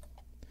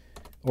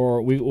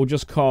 or we'll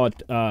just call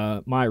it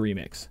my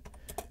remix.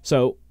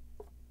 So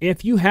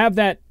if you have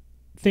that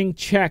thing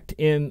checked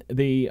in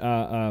the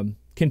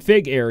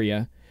config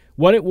area,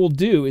 what it will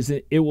do is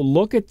it will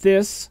look at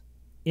this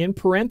in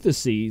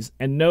parentheses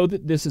and know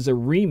that this is a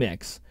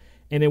remix,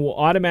 and it will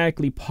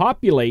automatically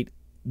populate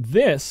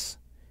this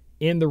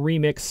in the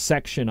remix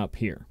section up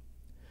here.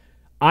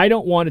 I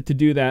don't want it to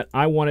do that.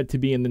 I want it to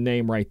be in the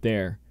name right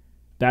there.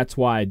 That's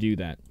why I do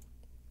that.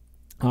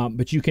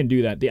 But you can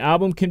do that. The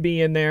album can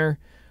be in there.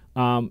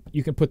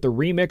 You can put the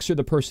remixer,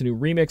 the person who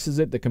remixes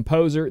it, the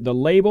composer, the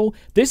label.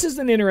 This is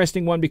an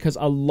interesting one because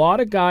a lot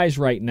of guys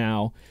right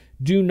now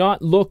do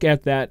not look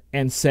at that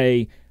and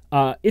say,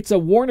 it's a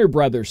Warner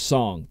Brothers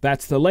song.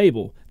 That's the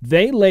label.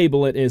 They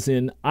label it as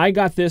in, I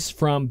got this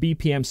from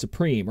BPM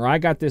Supreme, or I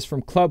got this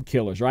from Club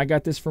Killers, or I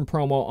got this from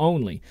Promo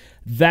Only.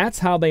 That's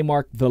how they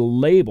mark the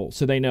label.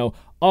 So they know,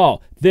 oh,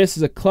 this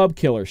is a Club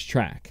Killers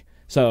track.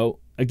 So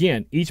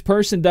again, each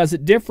person does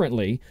it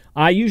differently.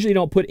 I usually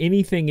don't put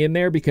anything in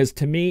there because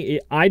to me,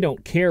 I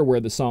don't care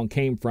where the song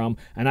came from,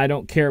 and I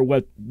don't care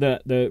what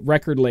the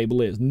record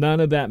label is.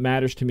 None of that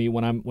matters to me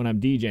when I'm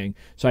DJing.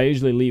 So I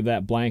usually leave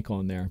that blank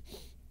on there.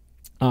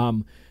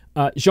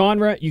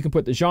 Genre, you can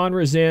put the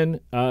genres in,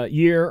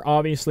 year,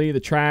 obviously, the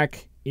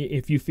track,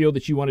 if you feel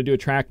that you want to do a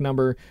track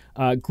number.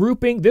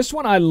 Grouping, this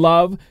one I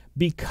love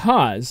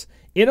because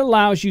it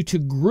allows you to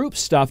group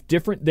stuff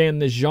different than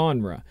the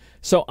genre.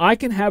 So I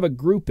can have a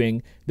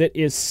grouping that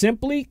is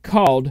simply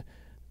called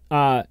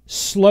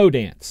slow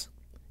dance.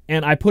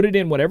 and I put it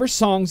in whatever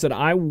songs that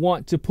I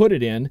want to put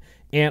it in,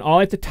 and all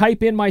I have to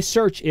type in my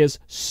search is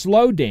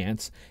slow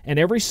dance, and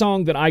every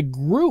song that I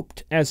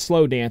grouped as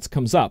slow dance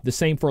comes up. The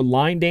same for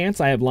line dance.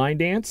 I have line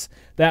dance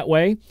that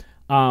way.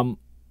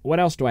 What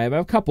else do I have? I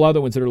have a couple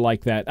other ones that are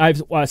like that. I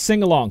have a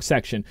sing-along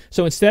section.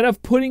 So instead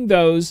of putting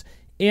those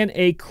in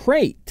a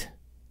crate,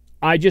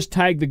 I just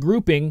tag the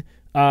grouping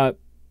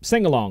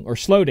sing-along or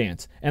slow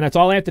dance, and that's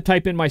all I have to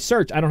type in my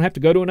search. I don't have to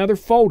go to another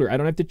folder. I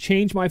don't have to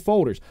change my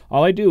folders.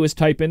 All I do is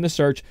type in the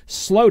search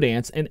slow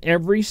dance, and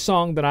every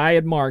song that I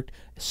had marked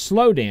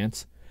slow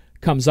dance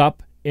comes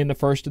up in the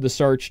first of the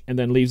search and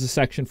then leaves a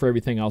section for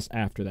everything else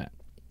after that.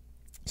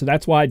 So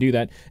that's why I do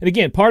that. And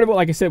again, part of it,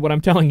 like I said, what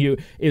I'm telling you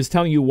is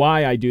telling you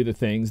why I do the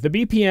things. The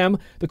BPM,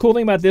 the cool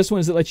thing about this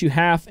one is it lets you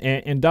half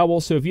and double.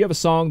 So if you have a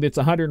song that's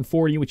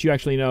 140, which you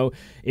actually know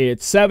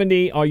it's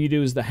 70, all you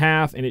do is the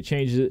half and it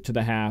changes it to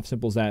the half.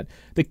 Simple as that.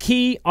 The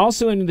key,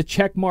 also in the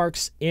check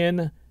marks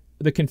in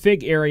the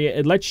config area,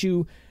 it lets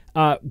you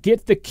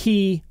get the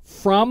key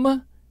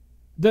from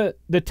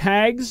the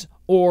tags,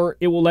 or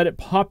it will let it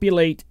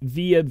populate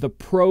via the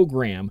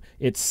program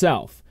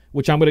itself,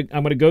 which I'm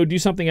gonna go do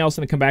something else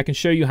and come back and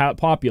show you how it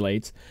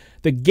populates.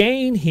 The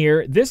gain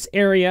here, this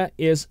area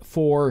is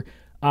for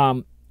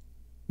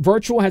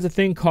Virtual has a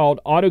thing called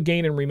auto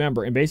gain and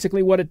remember, and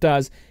basically what it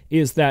does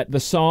is that the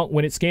song,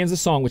 when it scans the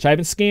song, which I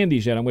haven't scanned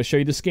these yet, I'm going to show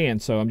you the scan,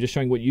 so I'm just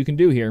showing what you can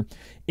do here.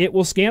 It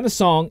will scan the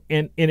song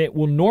and it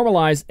will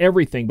normalize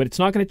everything, but it's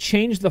not going to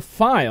change the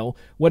file.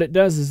 What it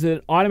does is that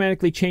it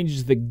automatically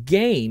changes the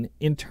gain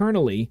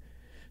internally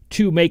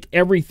to make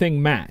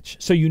everything match.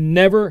 So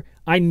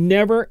I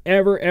never,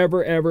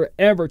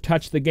 ever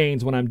touch the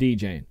gains when I'm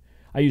DJing.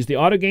 I use the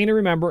auto gain and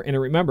remember, and it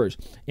remembers.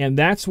 And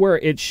that's where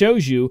it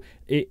shows you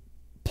it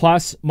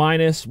plus,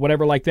 minus,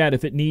 whatever like that,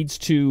 if it needs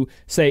to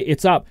say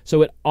it's up.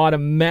 So it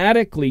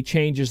automatically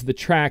changes the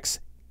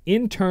track's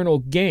internal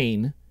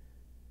gain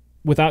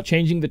without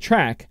changing the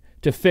track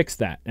to fix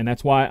that. And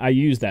that's why I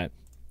use that.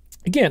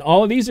 Again,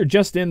 all of these are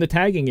just in the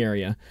tagging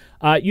area.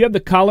 You have the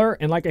color,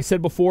 and like I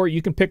said before,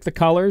 you can pick the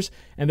colors,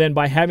 and then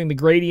by having the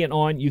gradient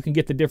on, you can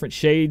get the different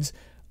shades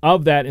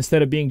of that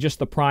instead of being just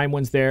the prime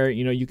ones there.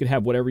 You know, you could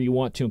have whatever you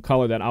want to and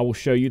color that. I will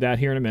show you that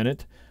here in a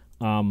minute.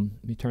 Let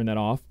me turn that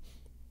off.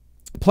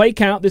 Play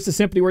count, this is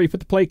simply where you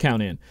put the play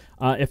count in.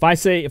 If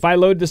I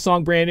load this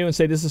song brand new and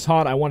say this is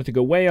hot, I want it to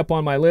go way up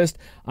on my list,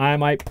 I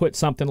might put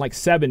something like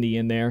 70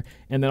 in there,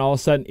 and then all of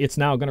a sudden it's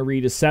now going to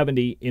read as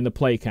 70 in the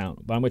play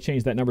count. But I'm going to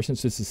change that number.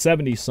 Since this is a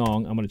 70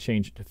 song, I'm going to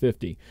change it to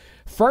 50.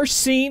 First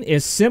seen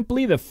is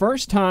simply the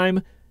first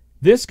time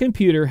this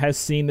computer has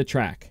seen the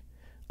track.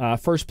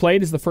 First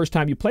played is the first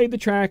time you played the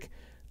track.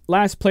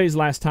 Last play is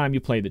last time you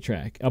played the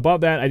track.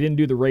 Above that, I didn't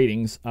do the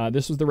ratings.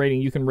 This was the rating.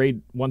 You can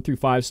rate 1 through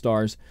 5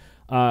 stars.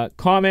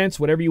 Comments,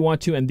 whatever you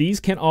want to, and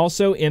these can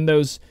also in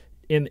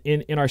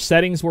our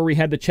settings where we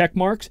had the check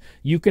marks,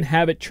 you can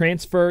have it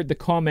transfer the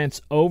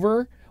comments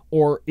over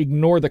or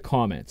ignore the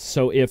comments.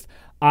 So if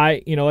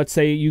let's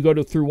say you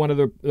go through one of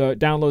the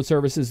download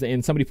services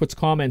and somebody puts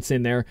comments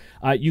in there,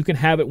 you can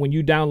have it when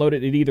you download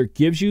it, it either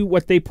gives you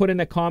what they put in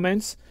the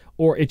comments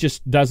or it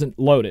just doesn't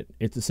load it.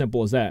 It's as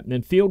simple as that. And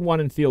then field 1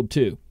 and field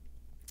 2.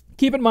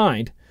 Keep in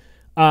mind,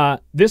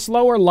 this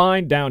lower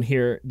line down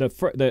here,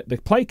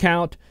 the play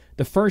count,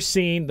 the first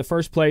seen, the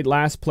first played,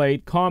 last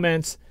played,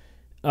 comments,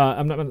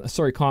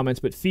 comments,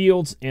 but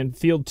fields and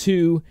field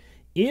 2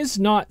 is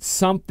not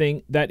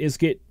something that is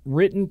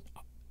written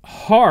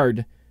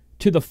hard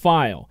to the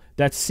file.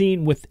 That's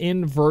seen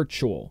within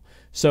Virtual.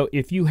 So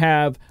if you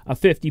have a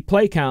 50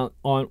 play count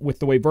on with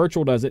the way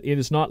Virtual does it, it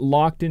is not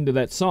locked into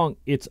that song.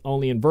 It's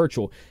only in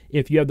Virtual.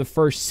 If you have the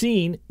first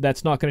scene,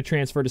 that's not going to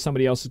transfer to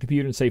somebody else's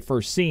computer and say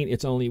first scene.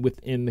 It's only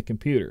within the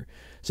computer.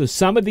 So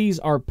some of these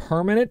are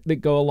permanent that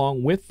go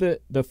along with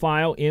the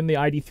file in the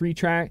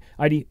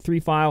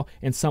ID3 file,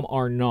 and some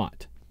are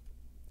not.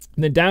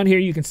 And then down here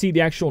you can see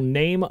the actual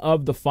name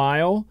of the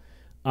file.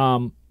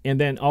 And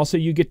then also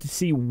you get to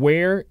see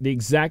where the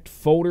exact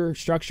folder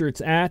structure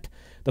it's at,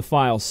 the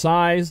file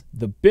size,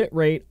 the bit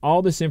rate,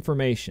 all this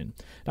information.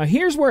 Now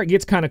here's where it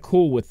gets kind of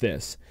cool with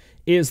this,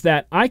 is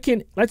that I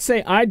can, let's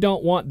say I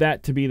don't want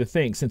that to be the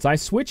thing. Since I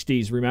switched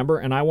these, remember,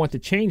 and I want to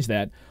change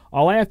that,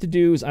 all I have to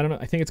do is, I don't know,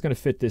 I think it's going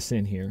to fit this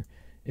in here,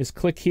 is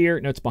click here.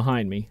 No, it's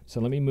behind me.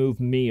 So let me move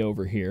me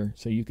over here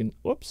so you can,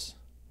 whoops.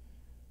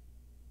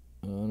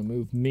 I'm going to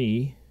move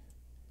me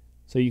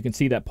so you can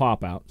see that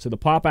pop out. So the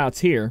pop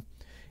out's here.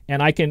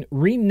 And I can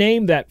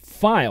rename that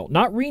file,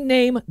 not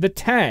rename the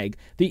tag,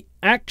 the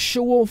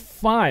actual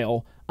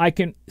file. I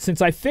can, since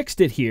I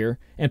fixed it here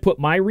and put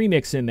my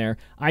remix in there,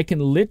 I can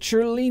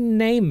literally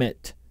name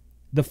it,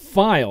 the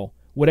file,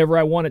 whatever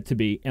I want it to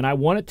be. And I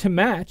want it to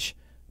match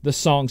the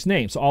song's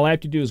name. So all I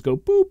have to do is go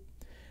boop.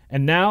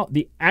 And now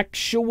the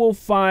actual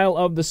file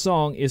of the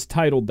song is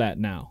titled that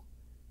now.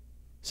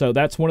 So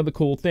that's one of the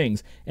cool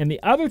things. And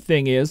the other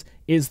thing is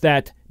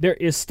that there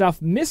is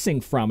stuff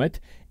missing from it.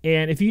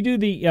 And if you do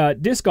the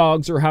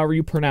Discogs, or however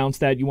you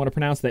want to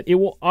pronounce that, it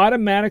will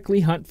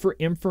automatically hunt for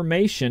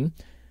information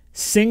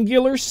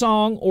singular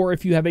song or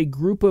if you have a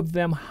group of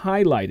them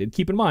highlighted.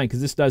 Keep in mind,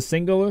 because this does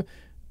singular.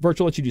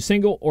 Virtual lets you do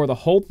single or the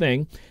whole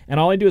thing. And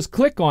all I do is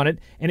click on it,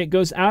 and it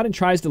goes out and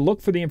tries to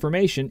look for the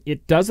information.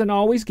 It doesn't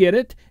always get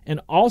it, and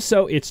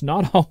also it's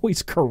not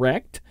always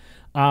correct.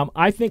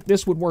 I think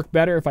this would work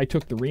better if I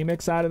took the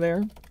remix out of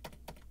there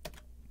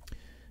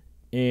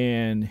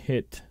and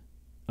hit...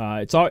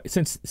 it's all,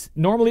 since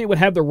normally it would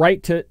have the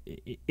right to...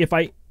 If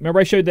I remember,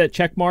 I showed that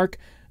check mark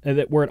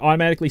that where it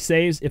automatically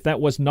saves. If that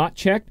was not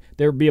checked,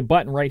 there would be a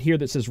button right here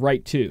that says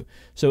Write To.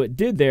 So it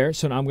did there.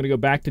 So now I'm going to go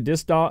back to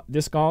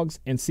Discogs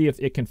and see if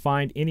it can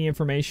find any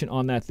information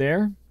on that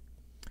there.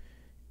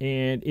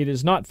 And it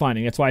is not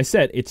finding. That's why I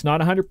said it's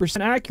not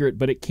 100% accurate,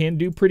 but it can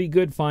do pretty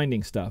good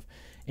finding stuff.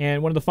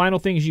 And one of the final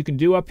things you can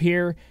do up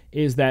here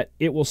is that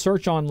it will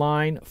search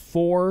online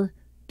for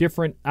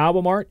different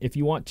album art if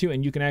you want to,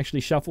 and you can actually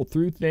shuffle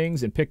through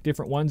things and pick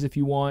different ones if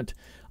you want,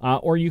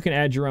 or you can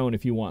add your own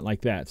if you want,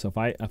 like that. So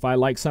if I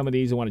like some of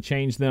these, I want to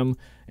change them,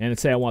 and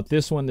say I want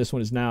this one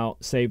is now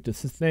saved to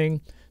this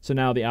thing. So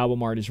now the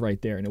album art is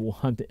right there, and it will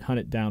hunt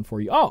it down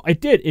for you. Oh,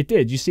 it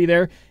did. You see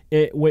there,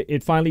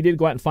 it finally did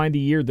go out and find the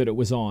year that it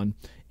was on,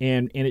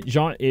 and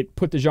it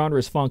put the genre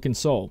as funk and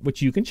soul,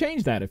 which you can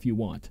change that if you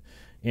want.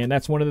 And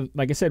that's one of the,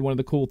 like I said, one of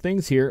the cool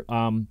things here.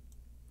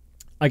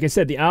 Like I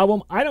said, the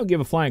album, I don't give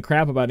a flying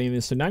crap about any of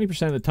this, so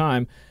 90% of the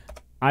time,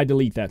 I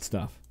delete that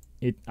stuff.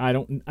 I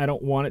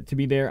don't want it to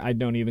be there. I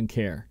don't even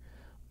care.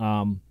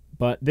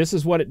 But this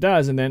is what it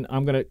does, and then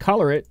I'm going to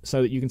color it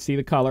so that you can see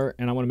the color,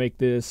 and I want to make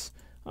this,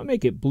 I'll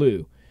make it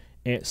blue.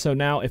 And so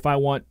now if I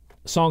want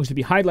songs to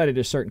be highlighted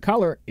a certain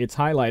color, it's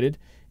highlighted,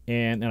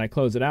 and then I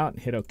close it out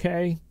and hit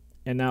OK,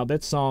 and now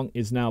that song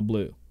is now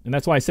blue. And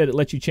that's why I said it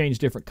lets you change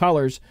different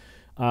colors,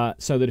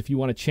 so that if you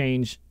want to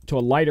change to a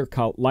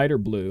lighter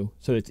blue,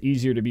 so that it's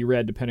easier to be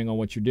read depending on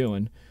what you're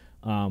doing,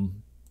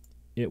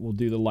 it will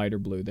do the lighter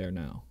blue there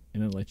now,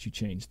 and it lets you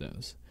change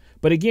those.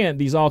 But again,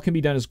 these all can be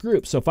done as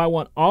groups. So if I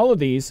want all of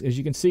these, as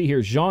you can see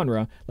here,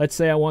 genre, let's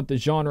say I want the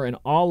genre in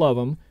all of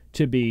them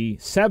to be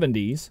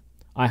 70s.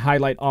 I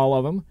highlight all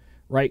of them,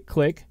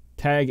 right-click,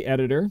 tag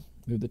editor,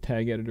 move the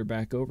tag editor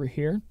back over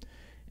here,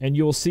 and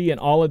you'll see in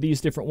all of these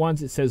different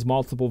ones, it says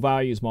multiple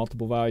values,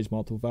 multiple values,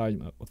 multiple values,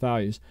 multiple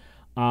values.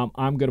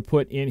 I'm going to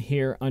put in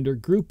here under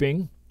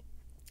grouping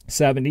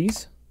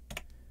 70s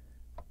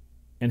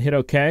and hit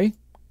OK.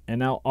 And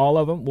now all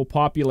of them will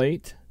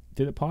populate.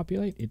 Did it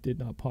populate? It did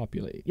not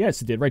populate.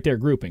 Yes, it did. Right there,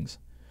 groupings.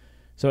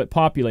 So it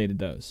populated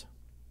those.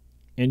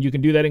 And you can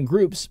do that in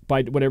groups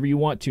by whatever you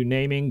want to.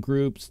 Naming,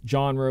 groups,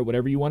 genre,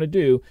 whatever you want to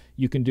do,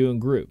 you can do in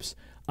groups.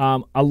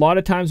 A lot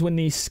of times when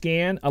these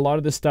scan, a lot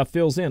of this stuff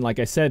fills in. Like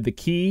I said, the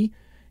key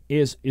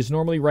is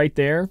normally right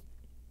there.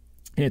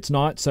 And it's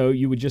not, so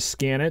you would just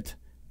scan it.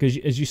 Because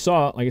as you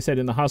saw, like I said,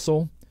 in the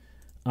hustle,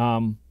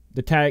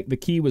 the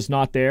key was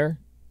not there.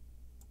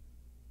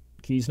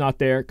 Key's not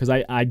there because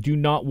I do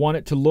not want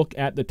it to look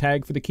at the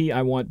tag for the key.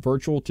 I want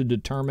virtual to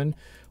determine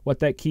what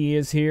that key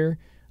is here.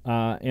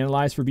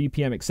 Analyze for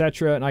BPM,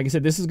 etc. And like I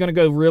said, this is going to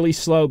go really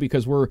slow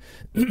because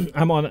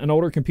I'm on an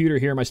older computer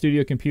here, my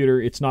studio computer.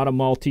 It's not a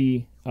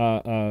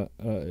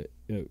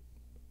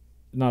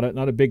not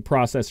a big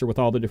processor with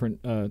all the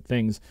different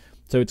things.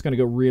 So it's going to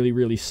go really,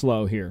 really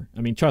slow here.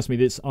 I mean, trust me,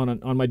 this on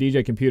my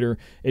DJ computer,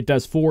 it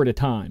does 4 at a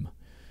time.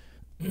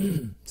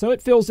 So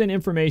it fills in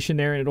information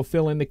there, and it'll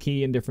fill in the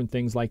key and different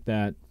things like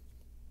that.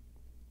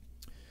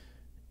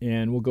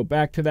 And we'll go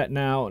back to that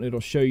now, and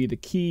it'll show you the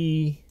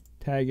key,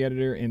 tag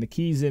editor, and the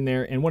keys in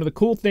there. And one of the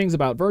cool things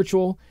about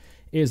virtual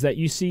is that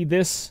you see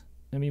this.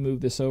 Let me move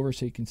this over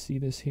so you can see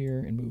this here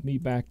and move me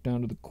back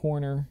down to the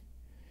corner.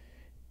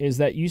 Is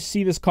that you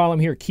see this column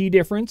here, key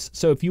difference.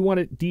 So if you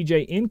want to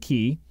DJ in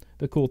key,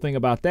 the cool thing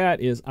about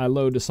that is I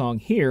load the song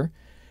here,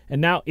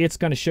 and now it's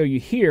going to show you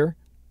here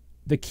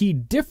the key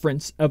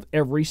difference of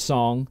every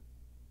song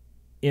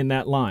in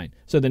that line.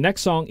 So the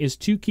next song is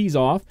 2 keys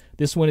off.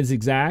 This one is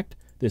exact.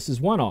 This is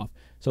 1 off.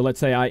 So let's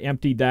say I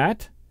emptied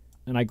that,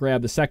 and I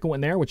grab the second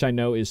one there, which I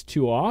know is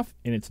 2 off,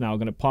 and it's now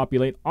going to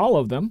populate all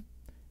of them,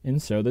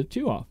 and so the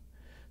 2 off.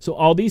 So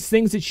all these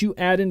things that you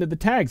add into the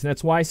tags, and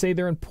that's why I say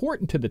they're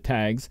important to the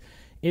tags,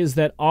 is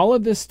that all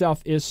of this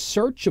stuff is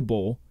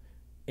searchable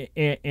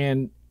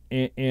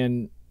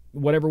and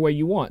whatever way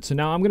you want. So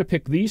now I'm going to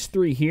pick these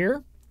 3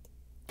 here,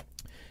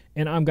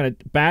 and I'm going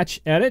to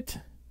batch edit,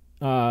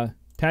 tag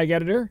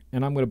editor,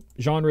 and I'm going to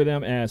genre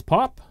them as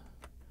pop.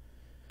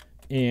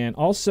 And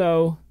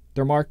also,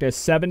 they're marked as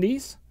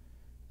 70s.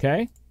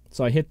 Okay,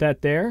 so I hit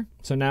that there.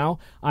 So now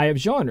I have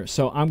genres.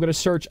 So I'm going to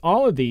search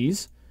all of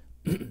these.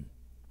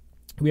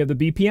 We have the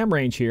BPM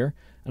range here,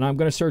 and I'm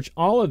going to search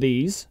all of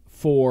these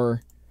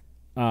for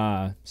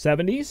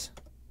 70s.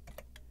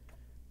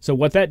 So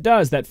what that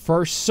does, that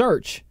first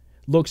search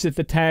looks at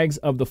the tags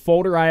of the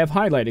folder I have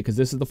highlighted, because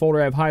this is the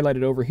folder I have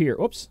highlighted over here.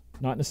 Oops,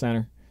 not in the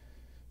center.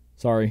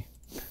 Sorry.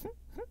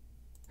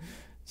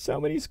 So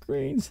many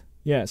screens.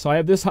 Yeah, so I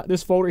have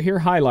this folder here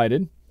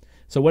highlighted.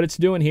 So what it's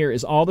doing here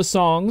is all the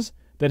songs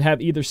that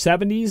have either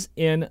 70s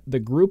in the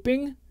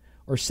grouping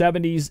or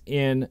 70s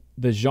in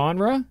the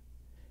genre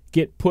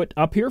get put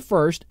up here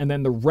first, and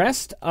then the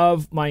rest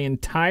of my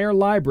entire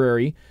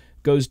library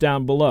goes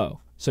down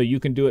below. So you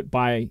can do it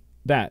by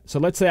that. So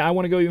let's say I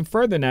want to go even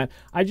further than that.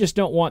 I just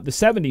don't want the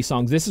 70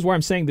 songs. This is where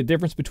I'm saying the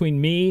difference between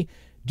me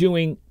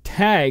doing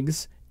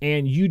tags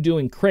and you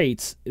doing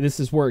crates. This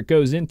is where it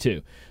goes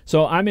into.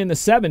 So I'm in the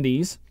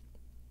 70s,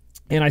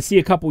 and I see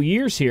a couple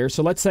years here.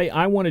 So let's say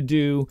I want to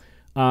do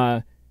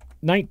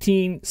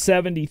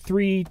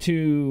 1973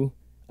 to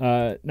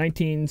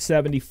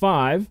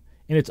 1975,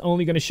 and it's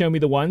only going to show me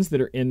the ones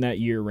that are in that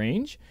year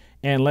range.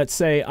 And let's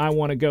say I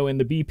want to go in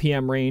the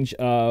BPM range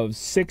of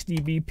 60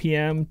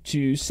 BPM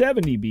to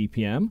 70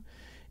 BPM,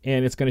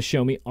 and it's going to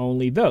show me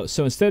only those.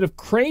 So instead of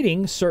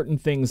crating certain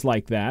things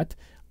like that,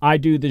 I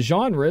do the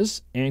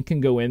genres and can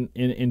go in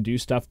and do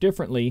stuff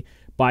differently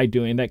by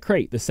doing that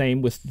crate. The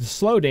same with the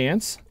slow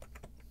dance.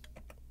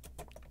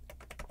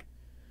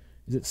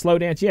 Is it slow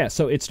dance? Yeah,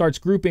 so it starts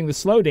grouping the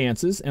slow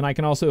dances, and I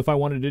can also, if I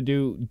wanted to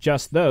do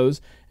just those,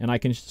 and I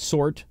can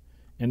sort,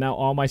 and now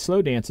all my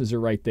slow dances are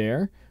right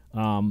there.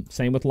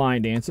 Same with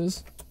line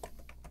dances.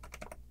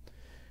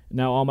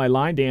 Now all my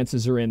line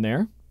dances are in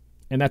there,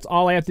 and that's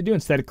all I have to do.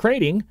 Instead of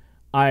crating,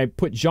 I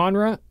put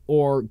genre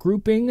or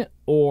grouping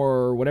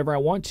or whatever I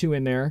want to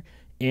in there,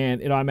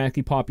 and it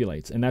automatically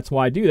populates. And that's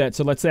why I do that.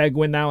 So let's say I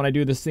go in now and I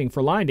do this thing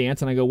for line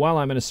dance, and I go, well,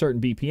 I'm in a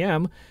certain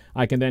BPM.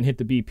 I can then hit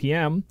the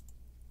BPM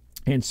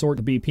and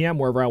sort the BPM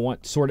wherever I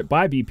want, sort it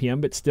by BPM,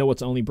 but still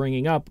it's only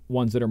bringing up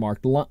ones that are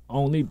marked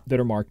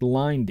marked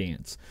line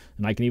dance.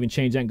 And I can even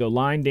change that and go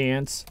line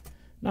dance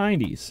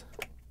 90s.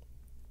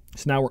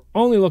 So now we're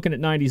only looking at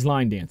 90s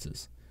line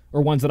dances,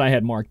 or ones that I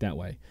had marked that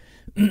way.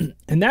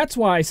 And that's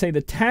why I say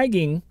the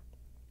tagging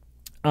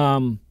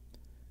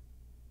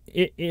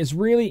it is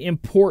really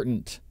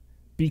important,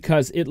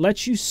 because it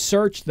lets you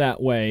search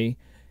that way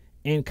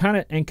and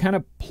kind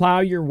of plow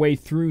your way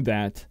through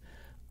that.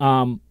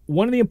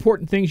 One of the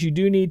important things you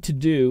do need to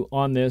do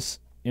on this,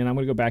 and I'm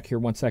going to go back here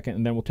one second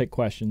and then we'll take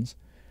questions,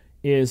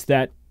 is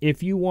that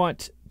if you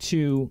want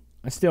to,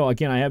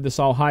 again, I have this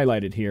all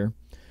highlighted here.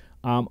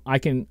 I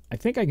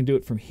think I can do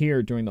it from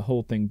here during the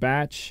whole thing,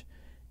 batch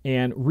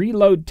and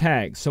reload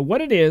tags. So what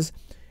it is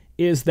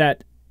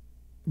that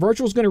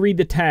Virtual is going to read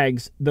the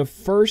tags the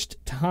first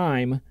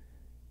time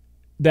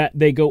that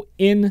they go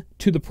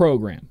into the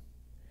program.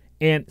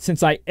 And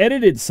since I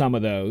edited some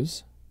of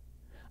those,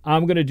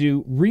 I'm going to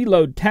do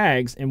reload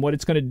tags, and what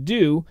it's going to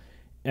do,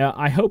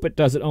 I hope it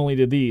does it only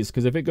to these,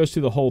 because if it goes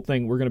through the whole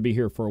thing, we're going to be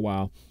here for a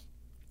while.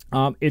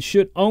 It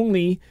should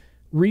only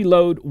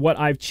reload what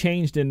I've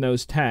changed in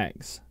those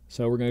tags.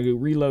 So we're going to do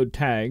reload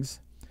tags,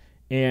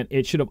 and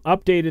it should have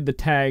updated the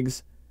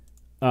tags.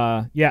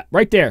 Yeah,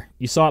 right there.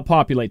 You saw it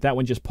populate. That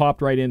one just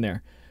popped right in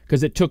there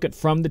because it took it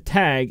from the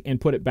tag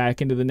and put it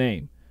back into the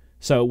name.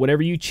 So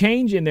whatever you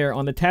change in there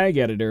on the tag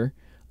editor,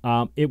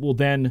 it will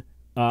then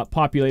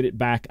populate it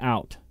back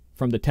out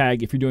from the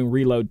tag if you're doing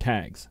reload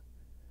tags.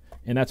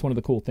 And that's one of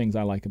the cool things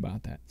I like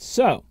about that.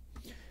 So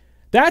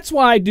that's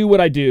why I do what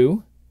I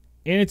do.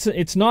 And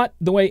it's not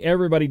the way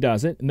everybody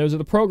does it. And those are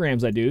the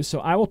programs I do.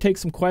 So I will take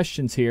some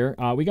questions here.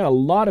 We got a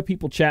lot of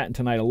people chatting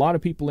tonight. A lot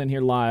of people in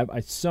here live.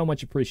 I so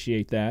much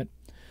appreciate that.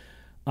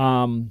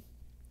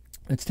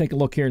 Let's take a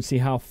look here and see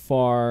how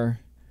far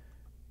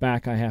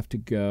back I have to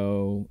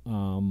go.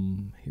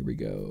 Here we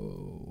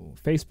go.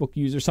 Facebook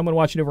user. Someone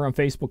watching over on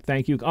Facebook,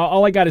 thank you.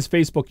 All I got is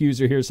Facebook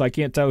user here, so I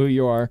can't tell who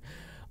you are.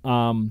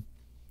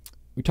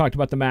 We talked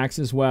about the Macs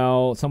as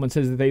well. Someone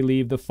says that they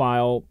leave the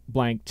file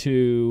blank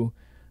too.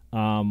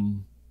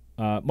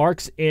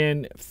 Mark's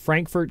in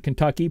Frankfort,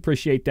 Kentucky.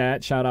 Appreciate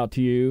that. Shout out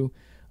to you.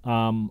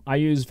 I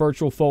use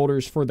virtual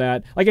folders for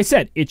that. Like I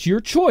said, it's your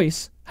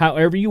choice,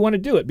 however you want to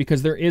do it,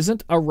 because there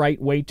isn't a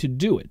right way to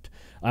do it.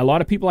 A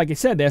lot of people, like I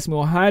said, they ask me,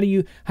 well, how do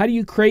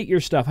you create your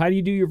stuff? How do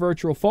you do your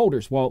virtual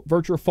folders? Well,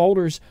 virtual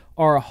folders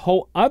are a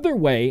whole other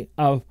way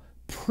of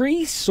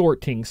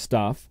pre-sorting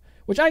stuff,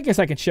 which I guess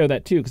I can show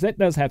that too, because that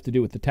does have to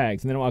do with the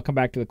tags. And then I'll come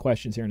back to the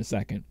questions here in a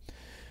second.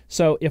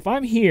 So if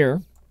I'm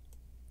here,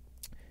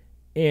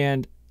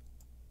 and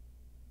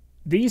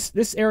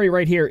this area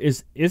right here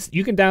is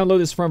you can download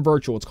this from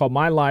Virtual. It's called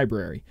My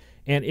Library,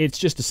 and it's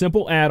just a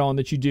simple add-on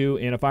that you do.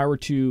 And if I were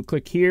to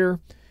click here,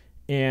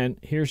 and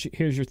here's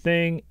your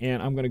thing,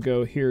 and I'm going to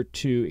go here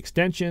to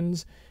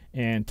extensions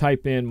and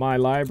type in My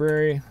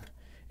Library,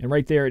 and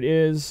right there it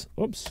is.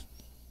 Oops,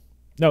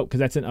 no, because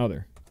that's an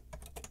other.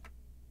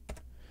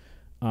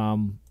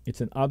 It's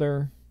an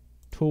other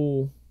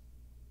tool.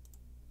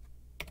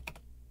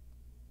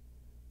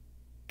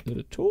 Is it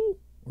a tool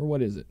or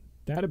what is it?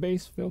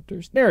 Database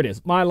filters. There it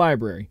is, My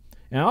Library.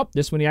 Now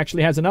this one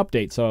actually has an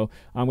update, so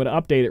I'm going to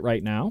update it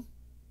right now.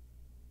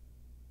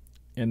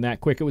 And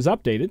that quick it was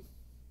updated.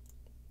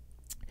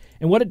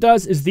 And what it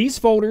does is these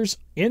folders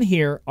in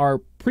here are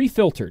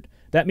pre-filtered.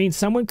 That means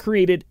someone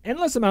created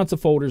endless amounts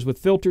of folders with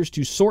filters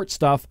to sort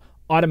stuff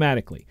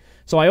automatically.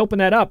 So I open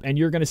that up, and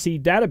you're going to see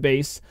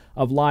database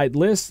of live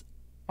lists,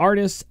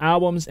 artists,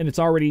 albums, and it's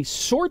already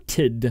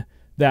sorted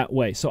that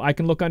way. So I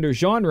can look under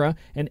genre,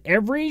 and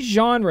every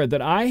genre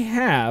that I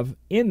have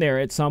in there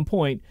at some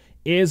point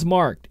is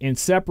marked and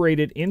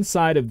separated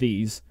inside of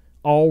these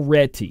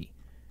already.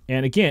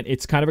 And again,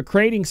 it's kind of a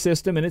crating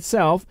system in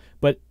itself,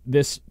 but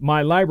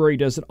my library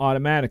does it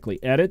automatically.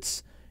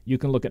 Edits, you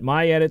can look at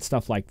my edits,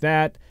 stuff like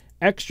that.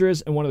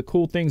 Extras, and one of the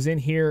cool things in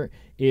here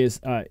is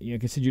you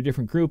can see your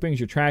different groupings,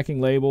 your tracking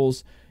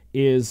labels.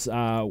 Is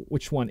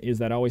which one is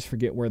that? I always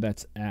forget where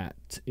that's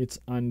at. It's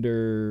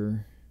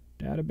under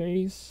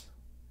database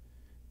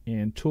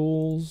and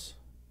tools.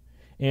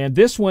 And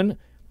this one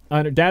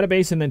under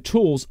database and then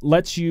tools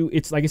lets you,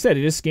 it's like I said,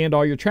 it has scanned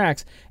all your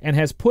tracks and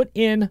has put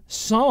in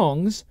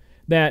songs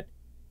that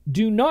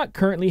do not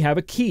currently have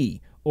a key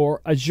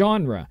or a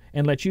genre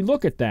and let you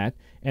look at that.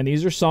 And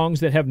these are songs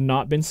that have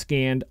not been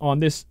scanned on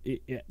this,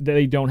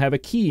 they don't have a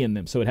key in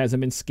them, so it hasn't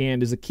been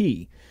scanned as a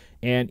key.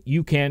 And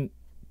you can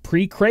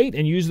pre-crate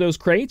and use those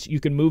crates. You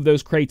can move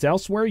those crates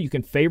elsewhere. You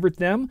can favorite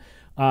them.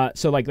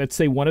 So like, let's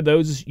say one of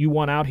those you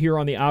want out here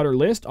on the outer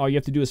list. All you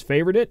have to do is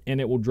favorite it,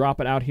 and it will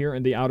drop it out here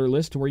in the outer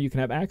list to where you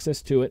can have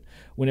access to it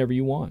whenever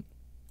you want.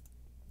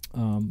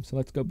 So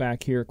let's go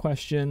back here.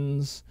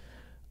 Questions.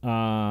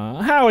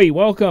 Howie,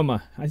 welcome.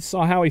 I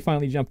saw Howie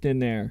finally jumped in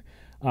there.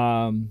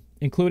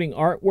 Including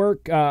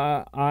artwork.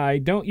 I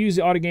don't use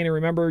the auto gain and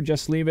remember.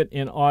 Just leave it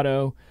in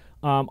auto.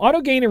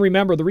 Auto gain and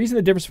remember, the reason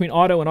the difference between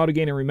auto and auto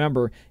gain and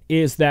remember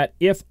is that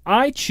if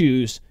I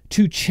choose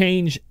to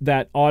change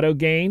that auto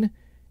gain,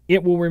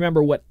 it will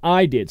remember what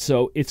I did.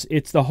 So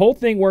it's the whole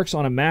thing works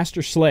on a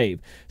master slave.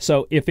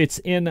 So if it's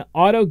in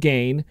auto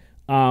gain,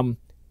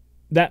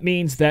 that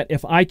means that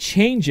if I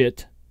change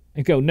it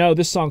and go, no,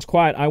 this song's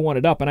quiet, I want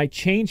it up, and I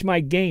change my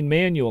gain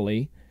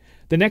manually,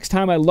 the next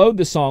time I load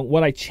the song,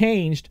 what I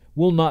changed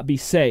will not be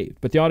saved.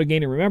 But the auto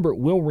gain and remember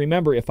will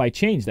remember if I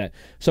change that.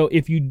 So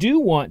if you do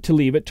want to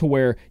leave it to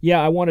where,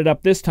 yeah, I want it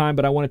up this time,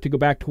 but I want it to go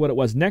back to what it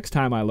was next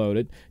time I load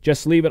it,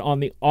 just leave it on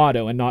the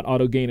auto and not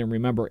auto gain and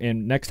remember.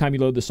 And next time you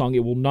load the song,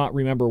 it will not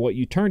remember what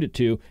you turned it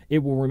to.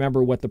 It will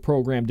remember what the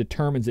program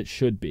determines it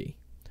should be.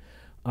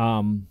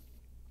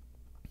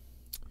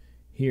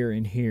 Here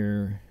and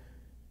here.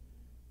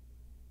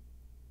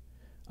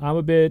 I'm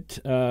a bit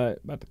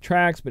about the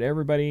tracks, but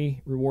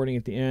everybody rewarding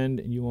at the end,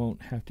 and you won't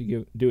have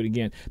to do it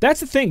again. That's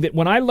the thing, that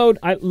when I load,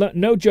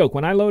 no joke,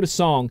 when I load a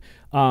song,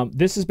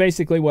 this is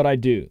basically what I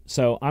do.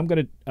 So I'm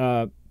going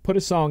to put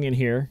a song in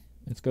here.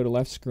 Let's go to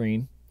left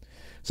screen.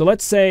 So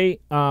let's say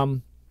I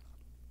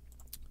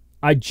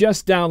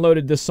just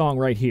downloaded this song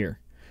right here.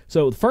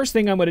 So the first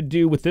thing I'm going to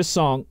do with this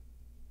song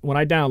when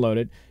I download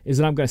it is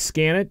that I'm going to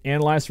scan it,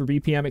 analyze for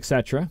BPM,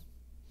 etc.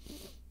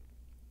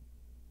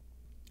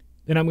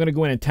 Then I'm going to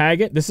go in and tag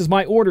it. This is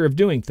my order of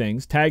doing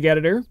things. Tag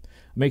editor.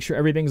 Make sure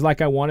everything's like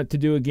I want it to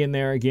do again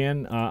there.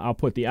 Again, I'll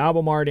put the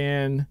album art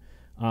in.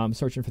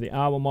 Searching for the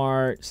album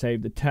art.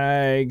 Save the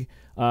tag.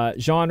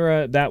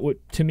 Genre, that would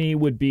to me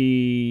would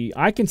be,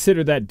 I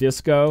consider that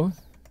disco,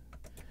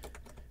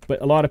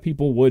 but a lot of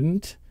people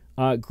wouldn't.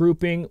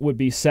 Grouping would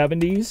be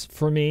 70s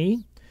for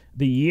me.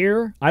 The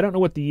year, I don't know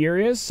what the year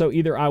is, so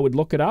either I would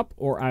look it up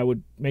or I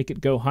would make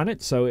it go hunt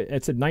it. So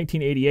it's at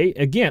 1988.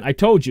 Again, I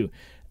told you,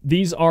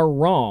 these are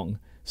wrong.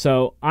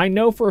 So I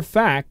know for a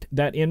fact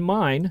that in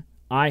mine,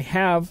 I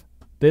have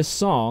this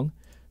song.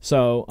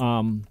 So,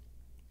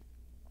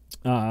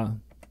 and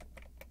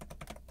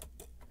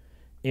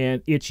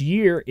its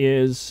year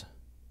is,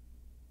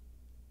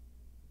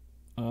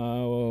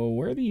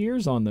 where are the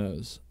years on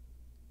those?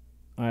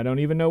 I don't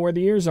even know where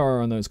the years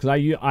are on those because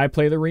I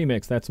play the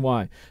remix. That's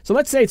why. So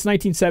let's say it's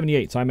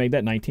 1978. So I made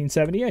that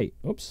 1978.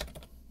 Oops.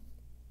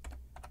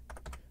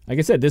 Like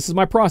I said, this is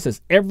my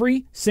process.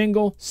 Every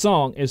single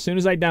song, as soon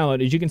as I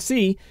download, as you can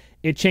see,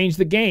 it changed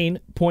the gain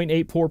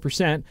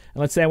 0.84%. And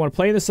let's say I want to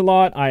play this a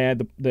lot. I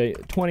add the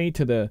 20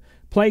 to the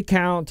play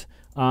count.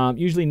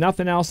 Usually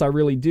nothing else I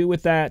really do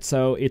with that.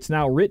 So it's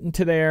now written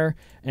to there.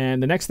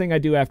 And the next thing I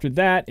do after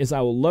that is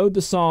I will load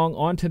the song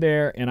onto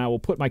there and I will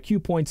put my cue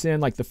points in,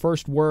 like the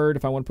first word,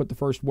 if I want to put the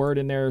first word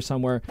in there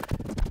somewhere.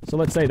 So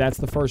let's say that's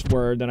the first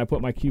word. Then I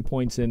put my cue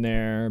points in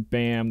there.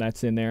 Bam,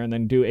 that's in there. And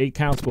then do 8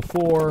 counts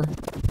before.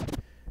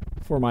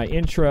 For my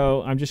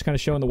intro, I'm just kind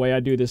of showing the way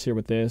I do this here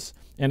with this,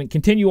 and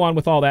continue on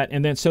with all that.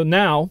 And then so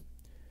now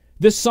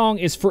this song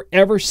is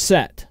forever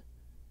set.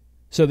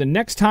 So the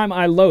next time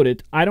I load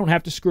it, I don't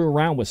have to screw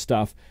around with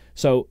stuff.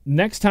 So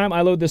next time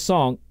I load this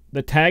song,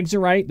 the tags are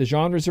right, the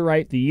genres are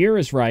right, the year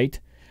is right,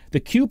 the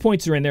cue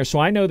points are in there. So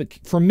I know that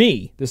for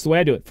me, this is the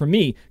way I do it. For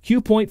me,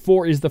 cue point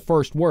 4 is the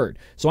first word.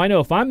 So I know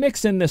if I'm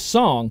mixing this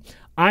song,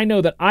 I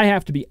know that I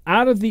have to be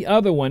out of the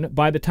other one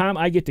by the time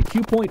I get to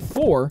cue point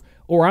 4,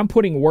 or I'm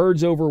putting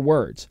words over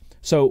words.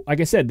 So like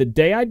I said, the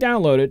day I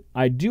download it,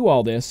 I do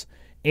all this,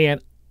 and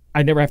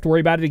I never have to worry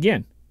about it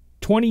again.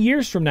 20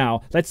 years from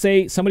now, let's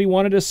say somebody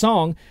wanted a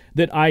song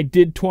that I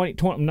did 20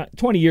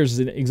 years is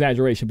an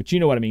exaggeration, but you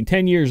know what I mean,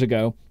 10 years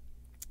ago,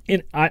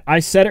 and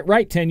I set it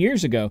right 10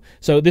 years ago.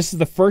 So this is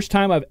the first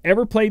time I've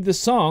ever played this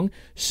song.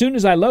 Soon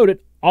as I load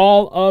it,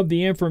 all of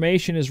the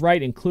information is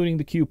right, including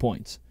the cue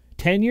points.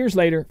 10 years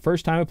later,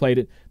 first time I played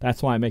it,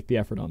 that's why I make the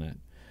effort on that.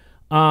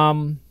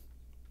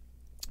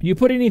 You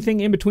put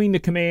anything in between the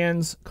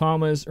commands,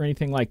 commas, or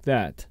anything like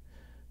that?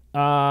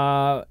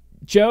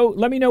 Joe,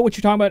 let me know what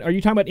you're talking about. Are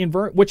you talking about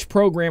invert? Which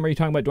program are you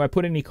talking about? Do I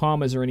put any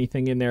commas or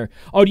anything in there?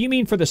 Oh, do you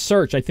mean for the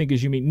search, I think,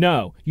 as you mean?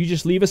 No, you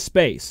just leave a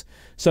space.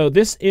 So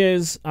this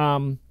is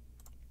my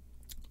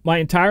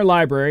entire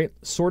library,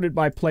 sorted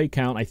by play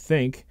count, I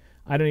think.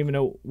 I don't even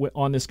know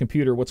on this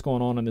computer what's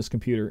going on this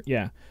computer.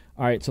 Yeah.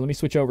 All right, so let me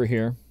switch over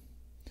here.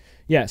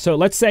 Yeah, so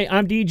let's say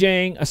I'm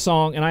DJing a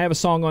song, and I have a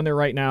song on there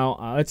right now.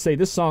 Let's say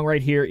this song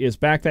right here is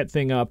Back That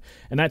Thing Up,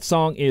 and that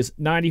song is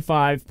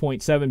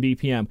 95.7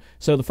 BPM.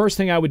 So the first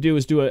thing I would do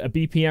is do a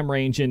BPM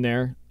range in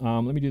there.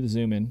 Let me do the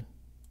zoom in.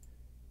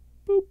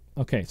 Boop.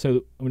 Okay, so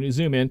I'm going to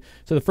zoom in.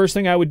 So the first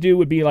thing I would do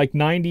would be like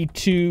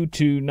 92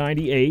 to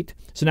 98.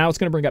 So now it's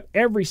going to bring up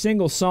every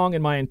single song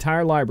in my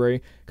entire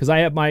library because I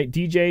have my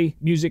DJ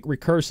Music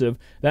Recursive.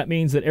 That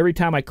means that every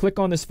time I click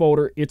on this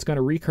folder, it's going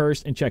to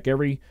recurse and check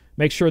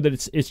make sure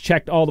that it's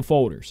checked all the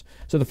folders.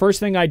 So the first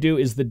thing I do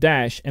is the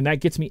dash, and that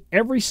gets me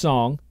every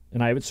song,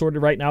 and I have it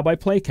sorted right now by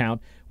play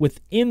count,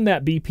 within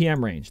that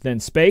BPM range. Then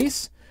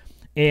space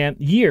and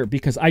year,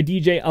 because I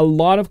DJ a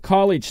lot of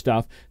college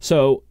stuff.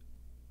 So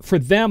for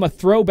them, a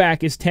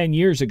throwback is 10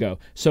 years ago.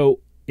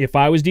 So if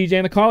I was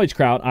DJing the college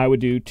crowd, I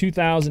would do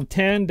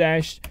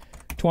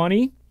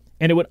 2010-20,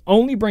 and it would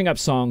only bring up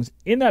songs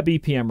in that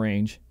BPM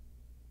range,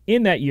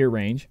 in that year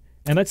range.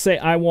 And let's say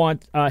I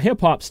want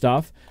hip-hop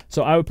stuff,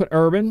 so I would put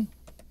urban.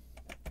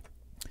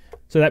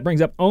 So that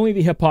brings up only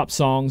the hip-hop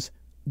songs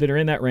that are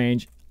in that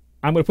range.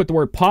 I'm going to put the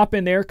word pop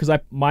in there because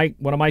one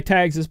of my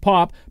tags is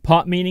pop.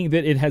 Pop meaning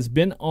that it has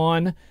been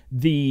on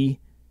the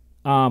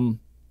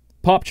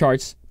pop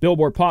charts,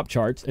 Billboard pop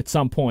charts at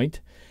some point.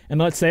 And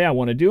let's say I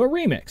want to do a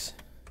remix.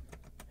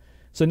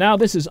 So now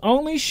this is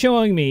only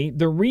showing me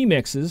the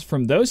remixes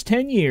from those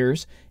 10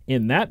 years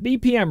in that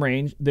BPM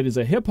range that is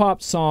a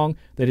hip-hop song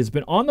that has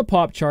been on the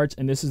pop charts,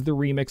 and this is the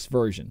remix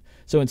version.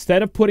 So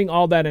instead of putting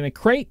all that in a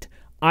crate,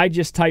 I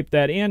just type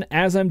that in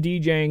as I'm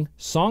DJing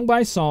song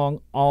by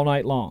song all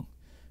night long.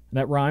 And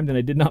that rhymed, and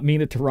I did not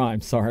mean it to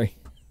rhyme, sorry.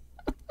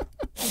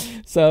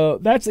 So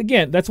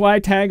that's why I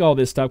tag all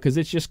this stuff, because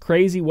it's just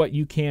crazy what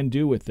you can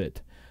do with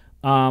it.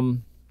 Why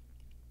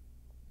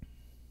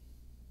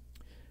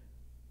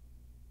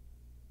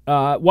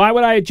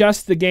would I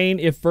adjust the gain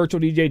if Virtual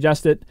DJ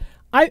adjusts it?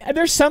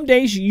 There's some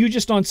days you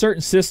just on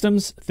certain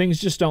systems, things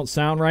just don't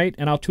sound right,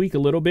 and I'll tweak a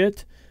little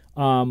bit.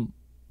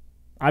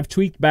 I've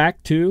tweaked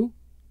back too.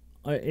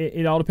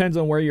 It all depends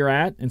on where you're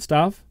at and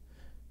stuff.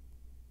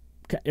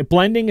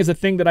 Blending is a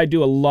thing that I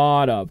do a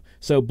lot of.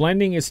 So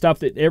blending is stuff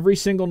that every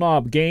single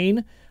knob,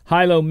 gain,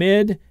 high, low,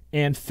 mid,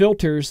 and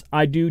filters,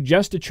 I do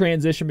just a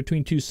transition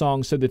between two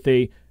songs so that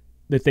they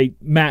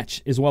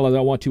match as well as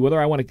I want to.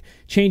 Whether I want to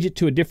change it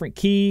to a different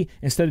key,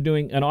 instead of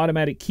doing an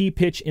automatic key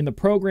pitch in the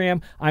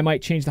program, I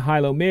might change the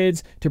high-low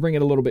mids to bring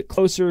it a little bit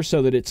closer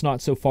so that it's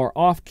not so far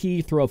off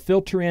key, throw a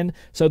filter in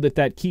so that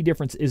that key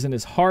difference isn't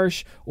as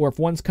harsh, or if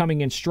one's coming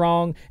in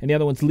strong and the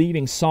other one's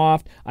leaving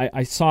soft,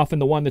 I soften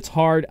the one that's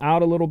hard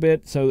out a little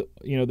bit so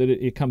that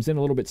it comes in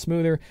a little bit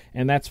smoother,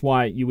 and that's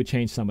why you would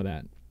change some of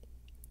that.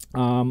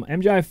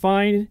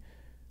 MJ,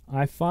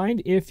 I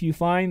find if you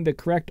find the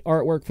correct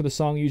artwork for the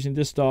song using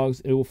Disc Dogs,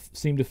 it will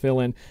seem to fill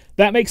in.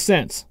 That makes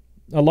sense.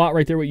 A lot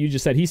right there what you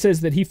just said. He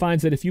says that he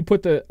finds that if you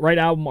put the right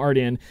album art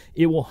in,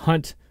 it will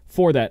hunt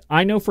for that.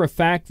 I know for a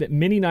fact that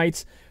many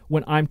nights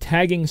when I'm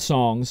tagging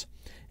songs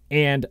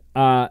and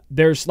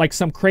there's like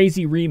some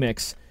crazy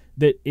remix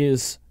that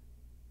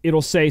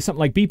it'll say something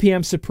like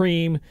BPM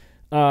Supreme,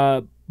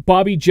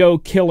 Bobby Joe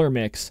Killer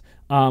Mix.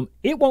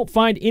 It won't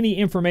find any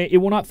information. It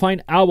will not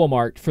find album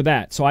art for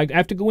that. So I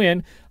have to go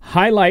in,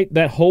 highlight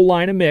that whole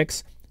line of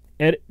mix,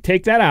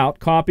 take that out,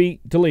 copy,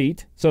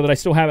 delete, so that I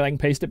still have it. I can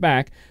paste it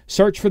back.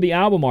 Search for the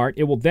album art.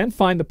 It will then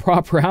find the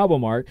proper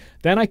album art.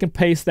 Then I can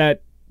paste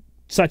that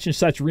such and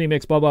such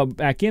remix, blah, blah,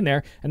 back in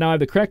there. And now I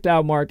have the correct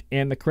album art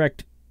and the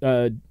correct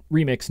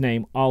remix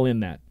name all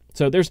in that.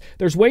 So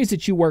there's ways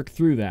that you work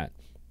through that.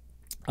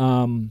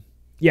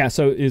 Yeah,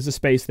 so is a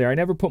space there. I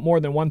never put more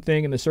than one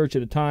thing in the search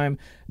at a time.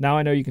 Now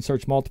I know you can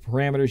search multiple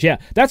parameters. Yeah,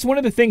 that's one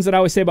of the things that I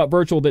always say about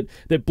virtual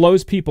that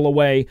blows people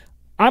away.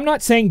 I'm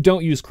not saying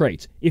don't use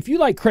crates. If you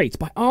like crates,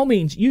 by all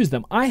means, use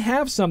them. I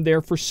have some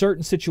there for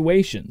certain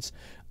situations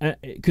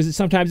because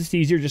sometimes it's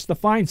easier just to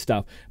find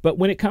stuff. But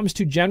when it comes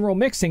to general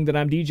mixing that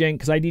I'm DJing,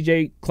 because I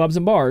DJ clubs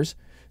and bars,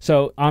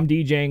 so I'm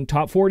DJing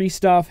top 40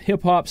 stuff,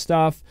 hip-hop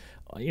stuff.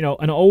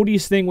 An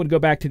oldies thing would go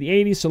back to the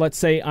 80s. So let's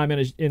say I'm in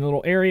a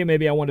little area.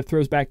 Maybe I want to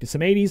throw back to some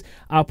 80s.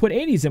 I'll put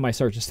 80s in my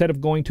search. Instead of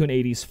going to an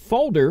 80s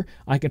folder,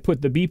 I can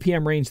put the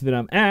BPM range that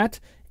I'm at,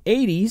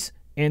 80s,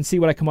 and see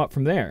what I come up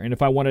from there. And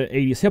if I want an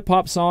 80s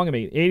hip-hop song, I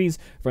made 80s.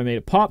 If I made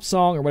a pop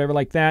song or whatever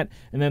like that,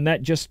 and then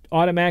that just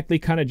automatically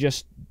kind of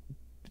just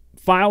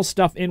files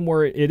stuff in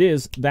where it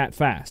is that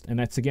fast. And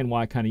that's, again,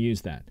 why I kind of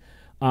use that.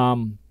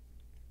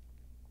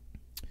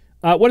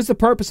 What is the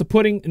purpose of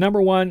putting,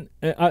 number one,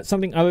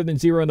 something other than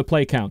 0 in the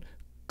play count?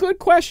 Good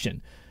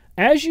question.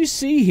 As you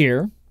see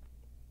here,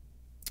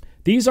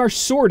 these are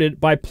sorted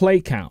by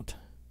play count.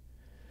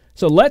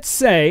 So let's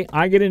say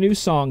I get a new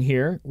song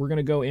here. We're going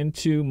to go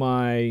into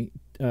my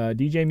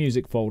DJ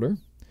Music folder.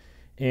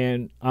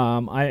 And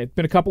it's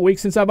been a couple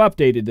weeks since I've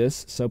updated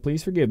this, so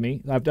please forgive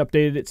me. I've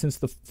updated it since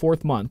the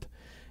 4th month.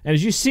 And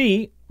as you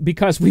see,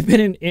 because we've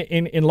been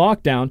in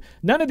lockdown,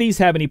 none of these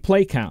have any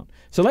play count.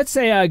 So let's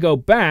say I go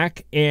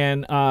back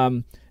and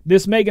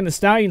this Megan Thee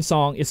Stallion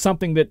song is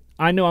something that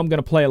I know I'm going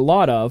to play a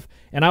lot of,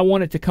 and I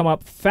want it to come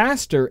up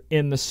faster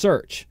in the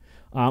search.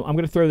 I'm going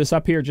to throw this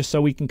up here just so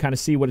we can kind of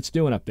see what it's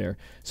doing up there.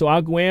 So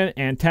I'll go in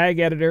and tag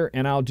editor,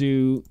 and I'll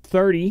do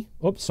 30.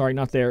 Oops, sorry,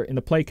 not there. In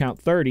the play count,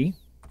 30.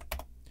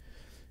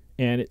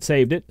 And it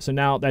saved it. So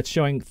now that's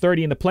showing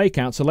 30 in the play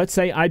count. So let's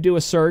say I do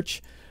a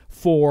search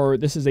for,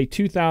 this is a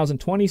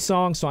 2020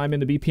 song, so I'm in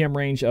the BPM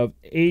range of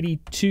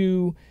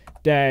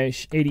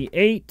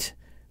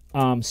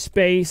 82-88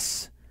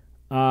 space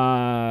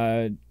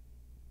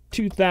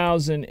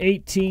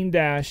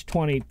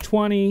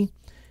 2018-2020.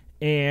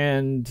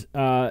 And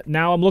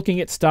now I'm looking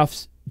at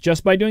stuff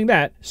just by doing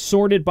that,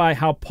 sorted by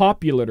how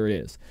popular it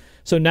is.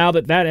 So now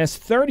that has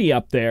 30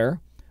 up there,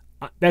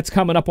 that's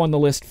coming up on the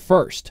list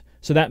first.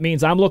 So that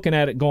means I'm looking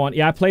at it going,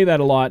 yeah, I play that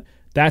a lot.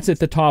 That's at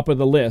the top of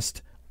the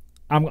list.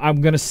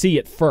 I'm going to see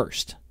it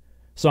first.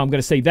 So I'm going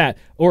to say that.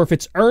 Or if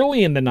it's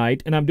early in the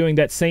night and I'm doing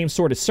that same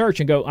sort of search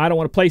and go, I don't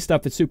want to play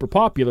stuff that's super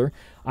popular,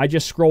 I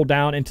just scroll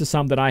down into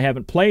some that I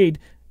haven't played,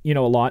 a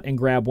lot and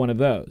grab one of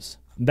those.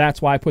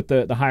 That's why I put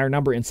the higher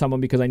number in some of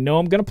them, because I know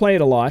I'm going to play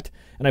it a lot,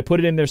 and I put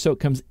it in there so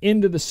it comes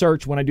into the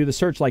search when I do the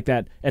search like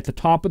that at the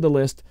top of the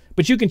list.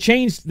 But you can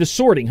change the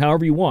sorting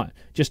however you want.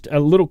 Just a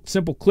little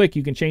simple click,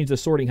 you can change the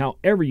sorting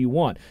however you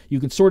want. You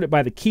can sort it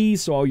by the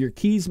keys so all your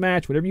keys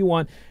match, whatever you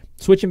want,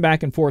 switching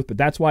back and forth, but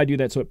that's why I do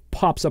that, so it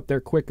pops up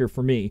there quicker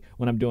for me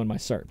when I'm doing my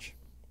search.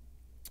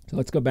 So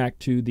let's go back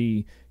to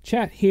the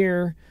chat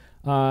here.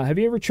 Have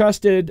you ever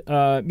trusted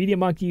Media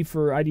Monkey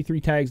for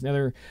ID3 tags?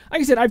 Like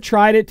I said, I've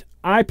tried it.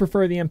 I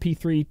prefer the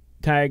MP3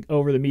 tag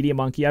over the Media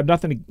Monkey. I have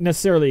nothing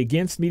necessarily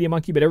against Media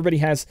Monkey, but everybody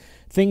has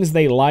things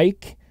they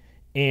like,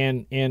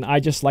 and I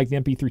just like the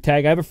MP3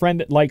 tag. I have a friend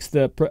that likes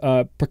the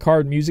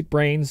Picard Music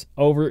Brains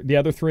over the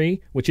other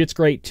three, which it's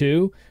great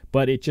too,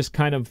 but it just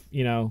kind of,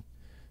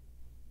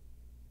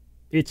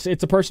 it's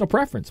a personal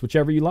preference,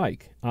 whichever you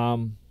like.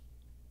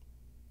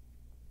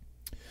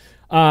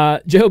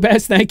 Joe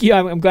Best, thank you.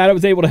 I'm glad I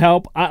was able to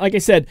help. Like I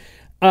said,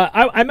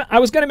 I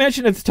was going to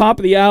mention at the top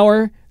of the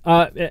hour,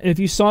 if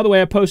you saw the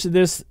way I posted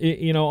this,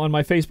 on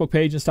my Facebook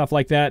page and stuff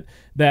like that,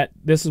 that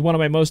this is one of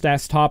my most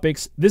asked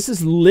topics. This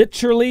is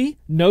literally,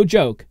 no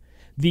joke,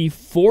 the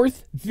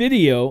 4th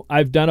video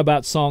I've done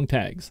about song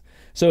tags.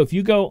 So if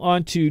you go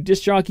onto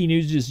Disc Jockey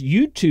News'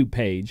 YouTube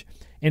page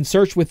and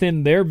search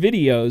within their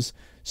videos,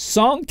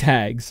 song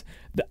tags,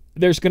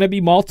 there's going to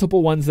be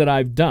multiple ones that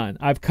I've done.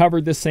 I've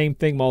covered the same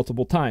thing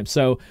multiple times.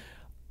 So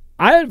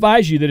I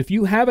advise you that if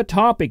you have a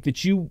topic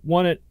that you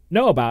want to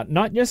know about,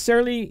 not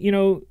necessarily,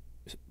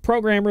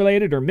 program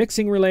related or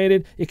mixing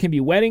related, it can be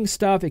wedding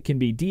stuff, it can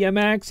be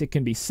DMX, it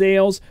can be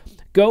sales,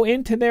 go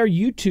into their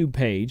YouTube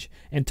page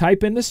and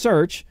type in the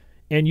search,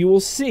 and you will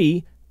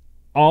see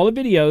all the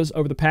videos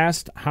over the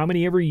past how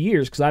many ever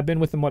years, because I've been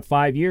with them,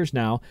 5 years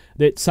now,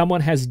 that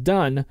someone has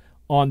done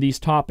on these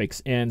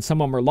topics, and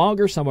some of them are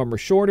longer, some of them are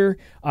shorter.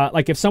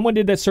 Like if someone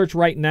did that search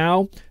right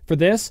now for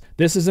this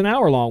is an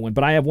hour-long one,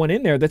 but I have one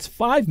in there that's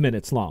 5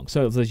 minutes long.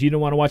 So if you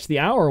don't want to watch the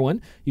hour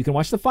one, you can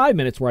watch the 5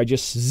 minutes where I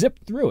just zip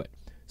through it.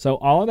 So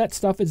all of that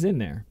stuff is in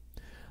there.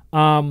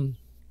 Another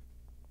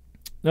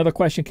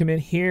question come in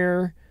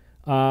here.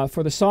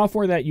 For the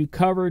software that you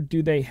covered,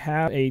 do they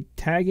have a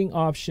tagging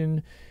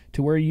option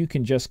to where you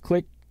can just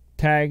click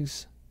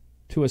tags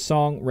to a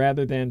song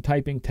rather than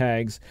typing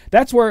tags?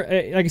 That's where,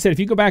 like I said, if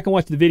you go back and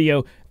watch the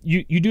video,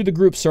 you do the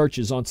group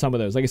searches on some of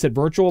those. Like I said,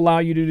 Virtual allow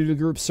you to do the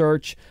group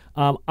search.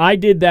 I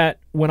did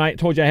that when I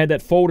told you I had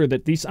that folder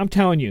that these, I'm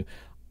telling you,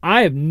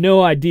 I have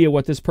no idea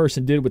what this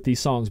person did with these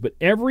songs, but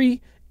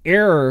every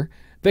error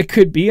that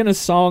could be in a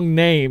song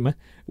name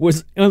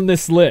was on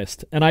this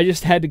list, and I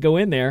just had to go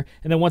in there,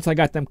 and then once I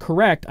got them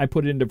correct, I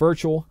put it into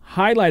Virtual,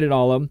 highlighted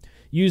all of them,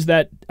 use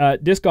that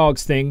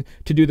Discogs thing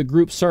to do the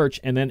group search,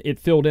 and then it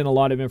filled in a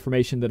lot of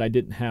information that I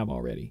didn't have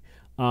already.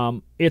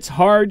 It's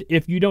hard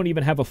if you don't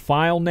even have a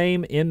file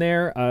name in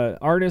there,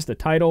 artist, a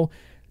title.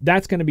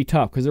 That's going to be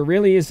tough because there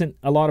really isn't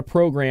a lot of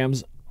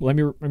programs. Let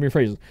me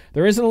rephrase it.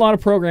 There isn't a lot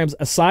of programs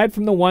aside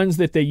from the ones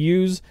that they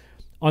use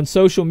on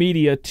social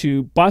media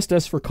to bust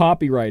us for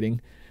copywriting.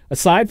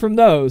 Aside from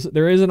those,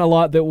 there isn't a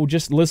lot that will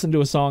just listen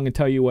to a song and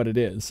tell you what it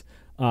is.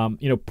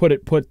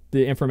 Put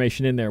the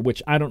information in there,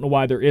 which I don't know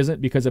why there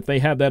isn't, because if they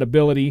have that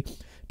ability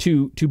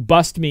to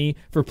bust me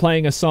for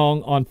playing a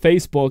song on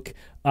Facebook,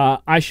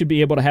 I should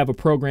be able to have a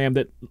program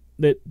that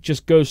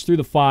just goes through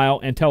the file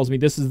and tells me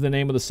this is the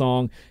name of the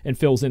song and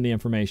fills in the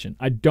information.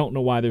 I don't know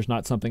why there's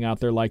not something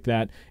out there like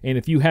that. And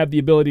if you have the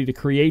ability to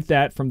create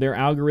that from their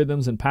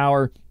algorithms and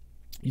power,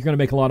 you're going to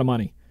make a lot of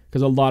money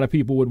because a lot of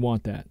people would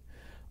want that.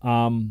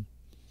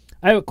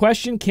 I have a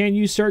question. Can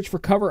you search for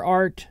cover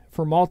art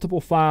for multiple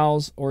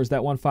files, or is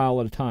that one file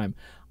at a time?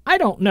 I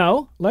don't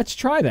know. Let's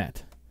try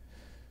that.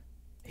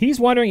 He's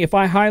wondering if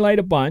I highlight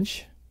a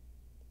bunch.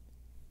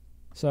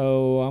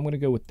 So I'm going to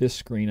go with this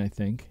screen, I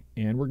think.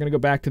 And we're going to go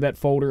back to that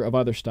folder of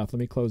other stuff. Let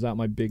me close out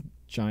my big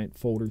giant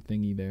folder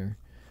thingy there.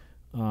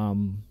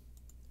 All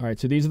right,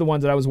 so these are the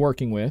ones that I was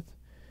working with.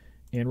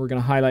 And we're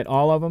going to highlight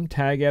all of them.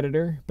 Tag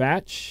editor,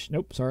 batch.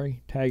 Nope,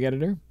 sorry, tag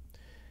editor.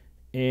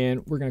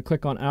 And we're going to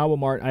click on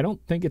album art. I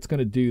don't think it's going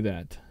to do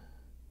that.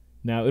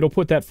 Now, it'll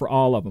put that for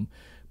all of them.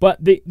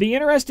 But the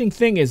interesting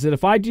thing is that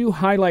if I do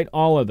highlight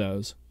all of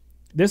those,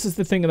 this is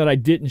the thing that I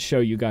didn't show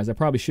you guys. I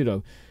probably should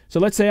have. So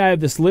let's say I have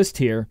this list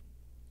here,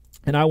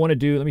 and I want to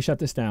do, let me shut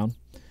this down.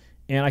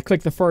 And I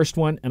click the first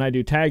one, and I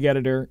do tag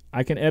editor.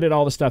 I can edit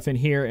all the stuff in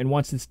here, and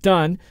once it's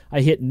done,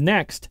 I hit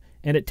next,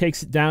 and it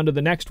takes it down to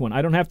the next one.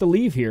 I don't have to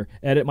leave here.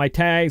 Edit my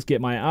tags,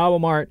 get my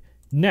album art,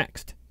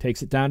 next.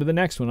 Takes it down to the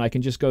next one. I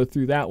can just go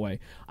through that way.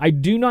 I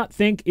do not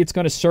think it's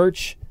going to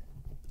search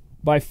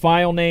by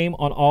file name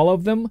on all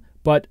of them,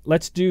 but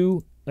let's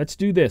do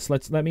this.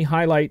 Let me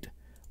highlight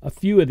a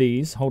few of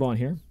these. Hold on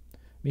here.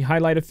 Let me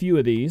highlight a few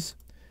of these.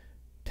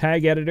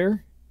 Tag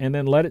editor, and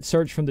then let it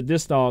search from the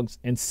disc dogs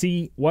and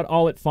see what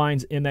all it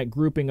finds in that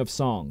grouping of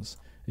songs.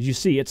 As you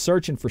see, it's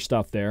searching for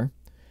stuff there,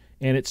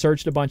 and it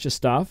searched a bunch of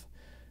stuff.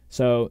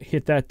 So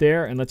hit that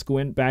there, and let's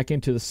go back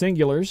into the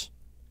singulars.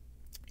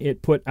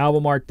 It put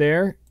album art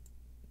there.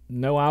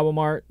 No album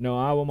art, no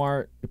album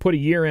art. It put a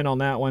year in on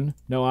that one.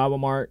 No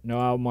album art, no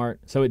album art.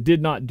 So it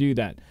did not do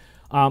that.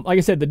 Like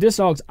I said, the disc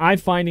dogs, I'm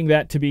finding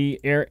that to be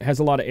has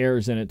a lot of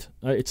errors in it.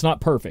 It's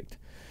not perfect.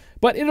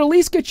 But it'll at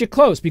least get you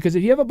close, because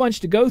if you have a bunch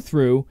to go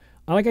through,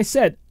 like I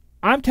said,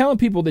 I'm telling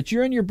people that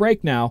you're in your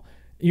break now,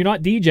 you're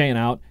not DJing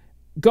out,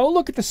 go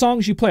look at the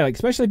songs you play, like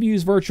especially if you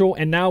use virtual,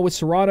 and now with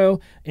Serato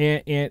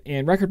and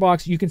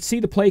Rekordbox, you can see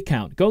the play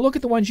count. Go look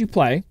at the ones you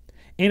play,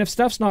 and if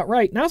stuff's not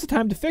right, now's the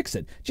time to fix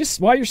it.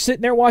 Just while you're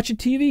sitting there watching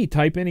TV,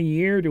 type in a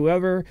year, do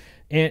whatever,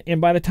 and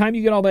by the time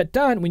you get all that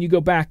done, when you go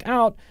back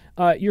out,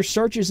 your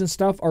searches and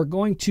stuff are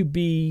going to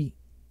be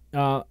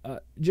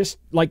just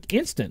like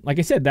instant. Like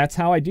I said, that's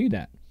how I do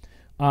that.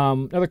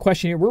 Another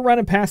question here. We're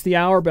running past the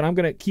hour, but I'm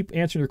going to keep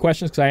answering your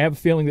questions because I have a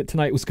feeling that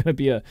tonight was going to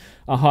be a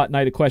hot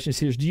night of questions.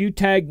 Here's, do you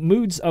tag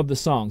moods of the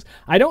songs?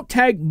 I don't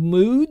tag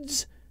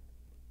moods.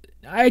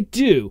 I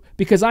do,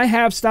 because I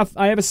have stuff.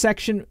 I have a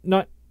section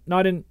not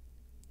in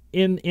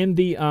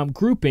the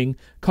grouping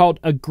called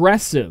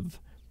aggressive.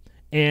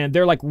 And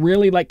they're like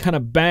really like kind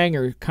of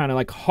banger, kind of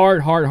like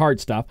hard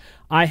stuff.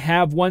 I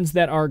have ones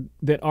that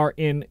are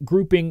in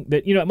grouping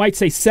that, you know, it might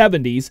say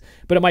 70s,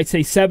 but it might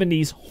say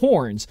 70s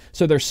horns.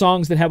 So they're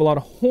songs that have a lot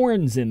of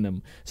horns in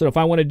them. So if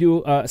I want to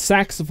do a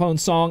saxophone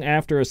song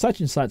after a such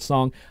and such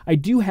song, I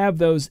do have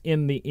those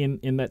in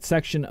that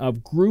section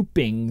of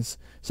groupings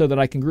so that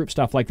I can group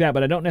stuff like that.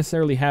 But I don't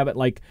necessarily have it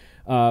like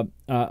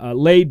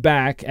laid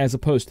back as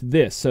opposed to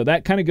this. So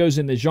that kind of goes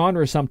in the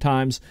genre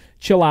sometimes.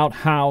 Chill out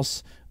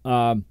house.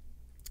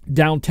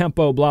 Down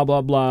tempo, blah,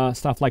 blah, blah,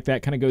 stuff like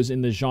that kind of goes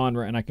in the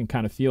genre, and I can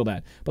kind of feel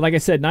that. But like I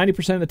said,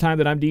 90% of the time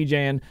that I'm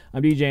DJing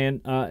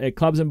at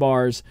clubs and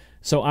bars,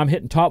 so I'm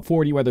hitting top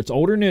 40, whether it's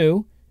old or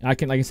new. I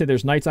can, like I said,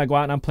 there's nights I go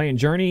out and I'm playing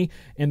Journey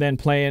and then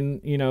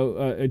playing, you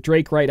know,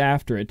 Drake right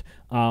after it.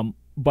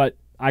 But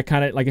I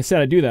kind of, like I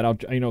said, I do that. I'll,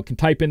 you know, can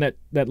type in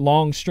that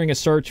long string of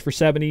search for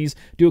 70s,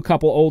 do a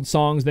couple old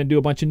songs, then do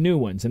a bunch of new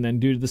ones, and then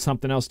do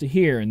something else to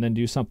here, and then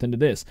do something to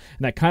this.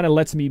 And that kind of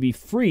lets me be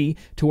free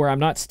to where I'm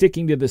not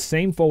sticking to the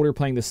same folder,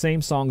 playing the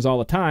same songs all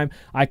the time.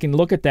 I can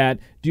look at that,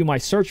 do my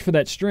search for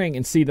that string,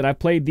 and see that I've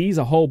played these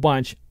a whole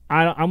bunch.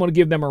 I'm going to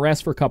give them a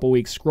rest for a couple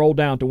weeks, scroll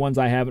down to ones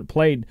I haven't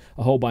played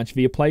a whole bunch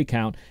via play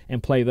count,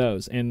 and play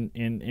those.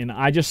 And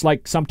I just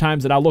like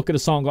sometimes that I'll look at a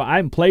song and go, I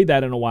haven't played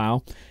that in a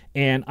while,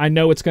 and I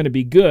know it's going to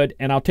be good,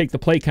 and I'll take the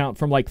play count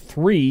from like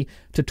 3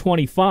 to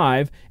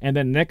 25, and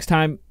then next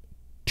time,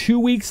 2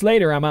 weeks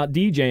later, I'm out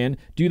DJing,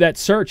 do that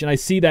search, and I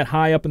see that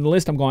high up in the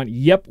list. I'm going,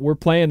 yep, we're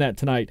playing that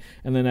tonight.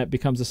 And then that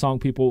becomes a song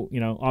people, you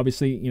know,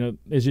 obviously, you know,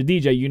 as a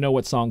DJ, you know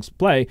what songs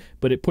play,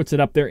 but it puts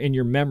it up there in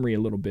your memory a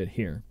little bit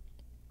here.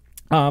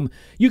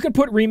 You can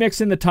put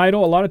remix in the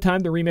title. A lot of time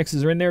the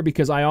remixes are in there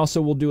because I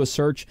also will do a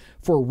search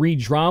for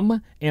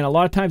redrum. And a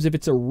lot of times if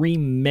it's a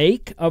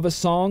remake of a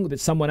song that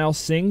someone else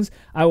sings,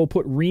 I will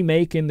put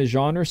remake in the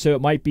genre. So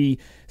it might be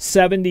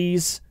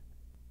 70s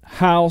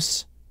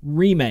house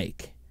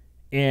remake.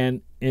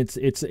 And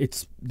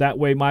it's that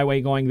way, my way,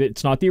 going that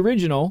it's not the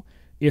original.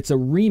 It's a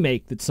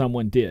remake that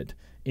someone did.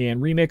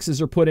 And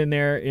remixes are put in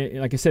there.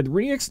 Like I said,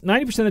 remix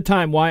 90% of the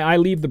time, why I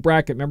leave the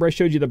bracket. Remember I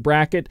showed you the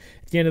bracket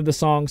at the end of the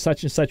song,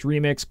 such and such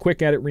remix,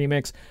 quick edit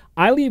remix.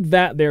 I leave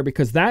that there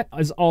because that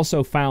is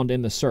also found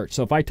in the search.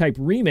 So if I type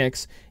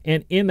remix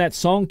and in that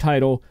song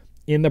title,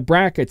 in the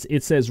brackets,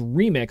 it says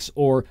remix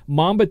or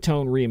Mamba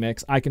Tone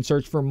remix, I can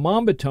search for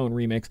Mamba Tone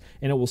remix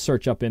and it will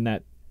search up in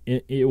that.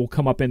 It will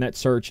come up in that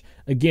search,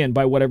 again,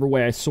 by whatever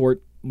way I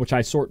sort, which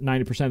I sort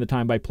 90% of the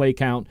time by play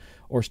count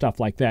or stuff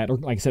like that, or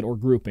like I said, or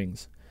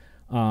groupings.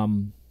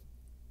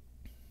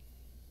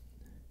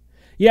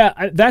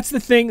 Yeah, that's the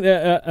thing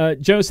that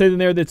Joe said in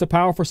there, that it's a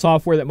powerful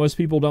software that most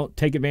people don't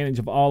take advantage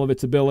of all of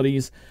its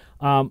abilities.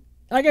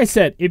 like I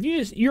said, if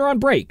you're on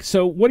break,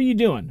 so what are you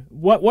doing?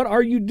 What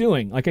are you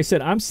doing? Like I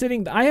said,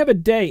 I have a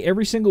day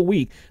every single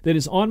week that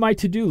is on my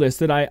to-do list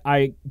that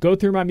I go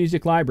through my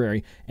music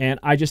library, and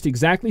I just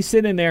exactly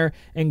sit in there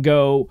and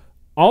go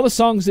all the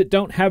songs that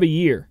don't have a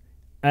year.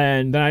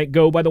 And then I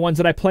go by the ones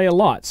that I play a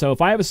lot. So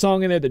if I have a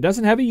song in there that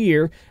doesn't have a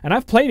year, and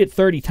I've played it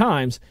 30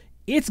 times,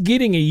 it's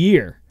getting a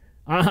year.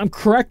 I'm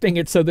correcting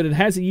it so that it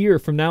has a year.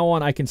 From now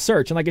on, I can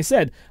search. And like I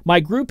said, my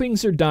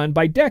groupings are done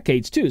by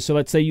decades too. So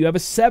let's say you have a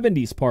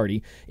 70s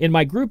party. In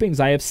my groupings,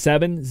 I have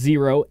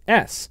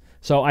 70S.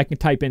 So I can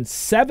type in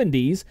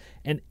 70s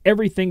and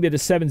everything that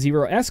is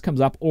 70S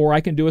comes up, or I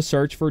can do a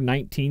search for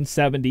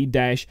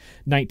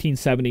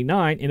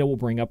 1970-1979 and it will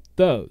bring up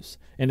those.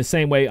 In the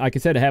same way, like I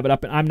said, I have it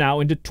up and I'm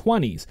now into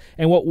 20s.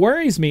 And what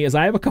worries me is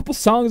I have a couple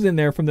songs in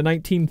there from the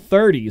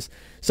 1930s.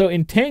 So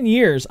in 10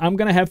 years, I'm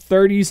going to have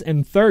 30s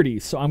and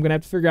 30s. So I'm going to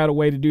have to figure out a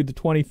way to do the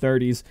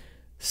 2030s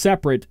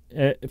separate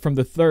from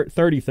the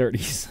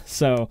 3030s.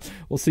 So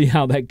we'll see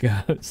how that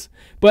goes.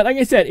 But like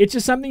I said, it's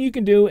just something you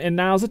can do, and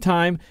now's the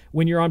time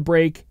when you're on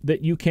break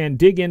that you can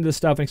dig into the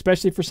stuff, and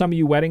especially for some of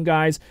you wedding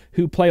guys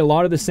who play a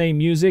lot of the same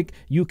music,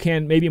 you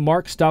can maybe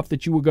mark stuff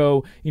that you will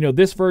go,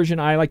 this version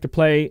I like to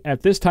play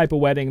at this type of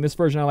wedding, and this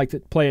version I like to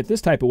play at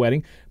this type of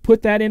wedding.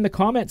 Put that in the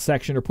comment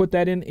section, or put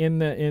that in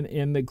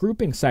the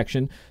grouping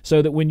section,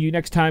 so that when you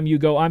next time you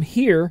go, I'm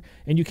here,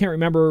 and you can't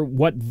remember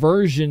what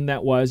version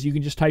that was, you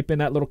can just type in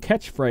that little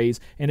catchphrase,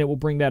 and it will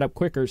bring that up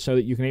quicker so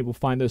that you can able to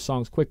find those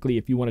songs quickly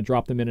if you want to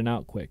drop them in and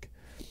out quick.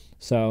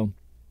 So,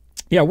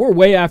 yeah, we're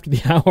way after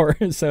the hour.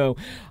 So,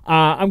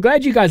 I'm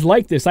glad you guys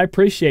like this. I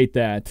appreciate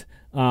that.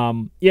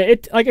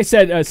 Like I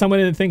said, someone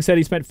in the thing said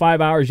he spent 5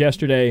 hours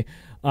yesterday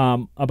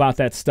about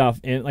that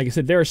stuff. And like I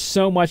said, there's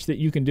so much that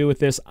you can do with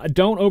this.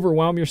 Don't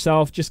overwhelm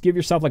yourself. Just give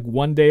yourself like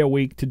 1 day a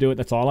week to do it.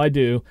 That's all I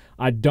do.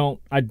 I don't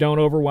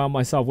overwhelm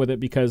myself with it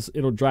because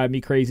it'll drive me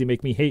crazy,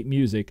 make me hate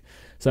music.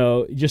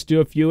 So just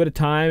do a few at a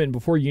time, and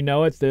before you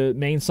know it, the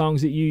main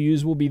songs that you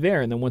use will be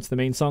there. And then once the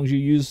main songs you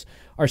use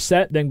are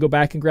set, then go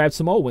back and grab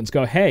some old ones.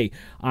 Go, hey,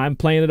 I'm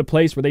playing at a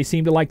place where they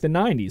seem to like the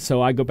 90s.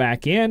 So I go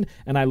back in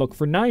and I look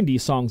for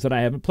 90s songs that I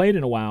haven't played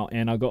in a while.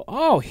 And I'll go,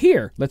 oh,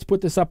 here, let's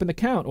put this up in the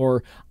count.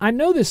 Or I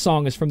know this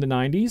song is from the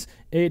 90s.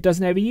 It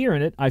doesn't have a year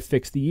in it. I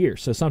fixed the year.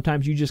 So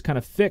sometimes you just kind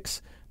of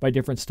fix by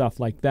different stuff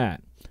like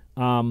that.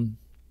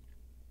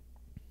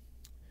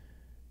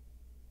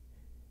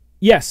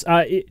 Yes,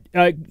 Jay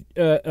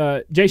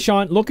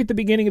Sean, look at the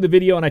beginning of the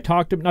video, and I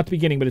talked, not the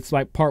beginning, but it's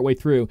like partway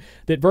through,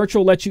 that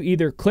Virtual lets you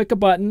either click a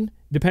button,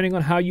 depending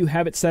on how you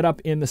have it set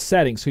up in the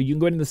settings. So you can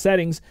go into the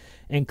settings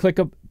and click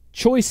a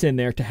choice in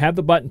there to have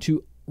the button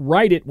to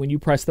write it when you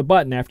press the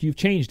button after you've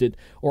changed it,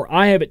 or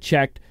I have it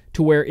checked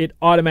to where it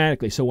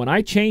automatically, so when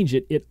I change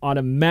it, it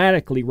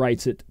automatically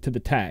writes it to the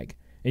tag.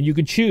 And you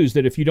can choose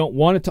that if you don't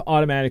want it to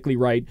automatically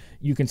write,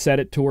 you can set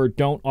it to where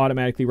don't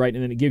automatically write,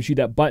 and then it gives you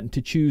that button to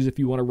choose if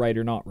you want to write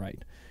or not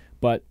write.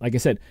 But like I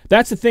said,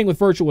 that's the thing with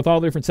Virtual, with all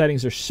the different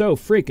settings. There's so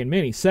freaking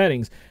many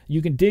settings.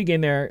 You can dig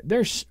in there.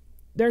 There's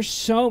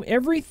so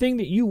everything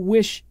that you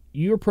wish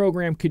your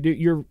program could do,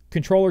 your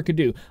controller could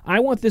do. I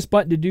want this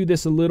button to do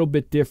this a little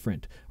bit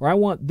different, or I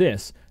want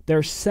this.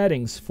 There's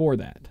settings for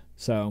that.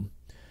 So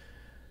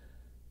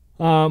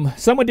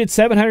someone did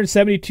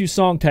 772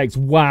 song tags.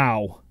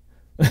 Wow.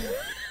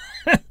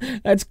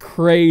 That's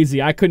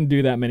crazy. I couldn't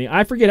do that many.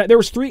 I forget. There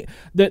was the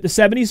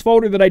 70s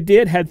folder that I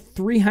did had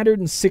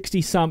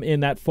 360 some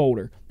in that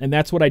folder, and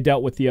that's what I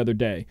dealt with the other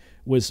day,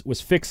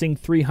 was fixing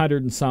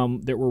 300 and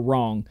some that were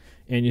wrong.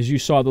 And as you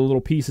saw, the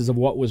little pieces of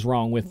what was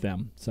wrong with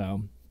them.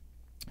 So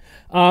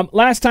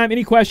last time,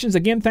 any questions?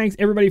 Again, thanks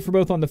everybody for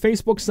both on the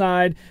Facebook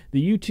side,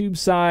 the YouTube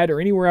side,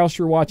 or anywhere else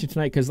you're watching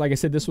tonight, because like I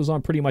said, this was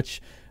on pretty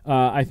much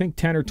I think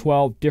 10 or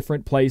 12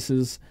 different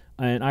places,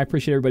 and I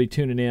appreciate everybody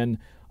tuning in.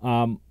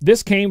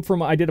 This came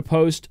from, I did a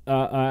post,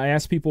 I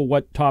asked people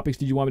what topics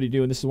did you want me to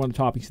do, and this is one of the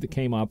topics that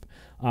came up.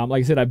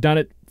 Like I said, I've done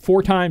it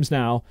 4 times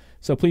now,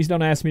 so please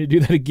don't ask me to do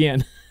that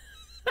again.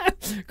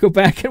 Go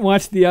back and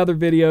watch the other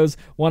videos.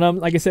 One of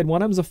them, like I said,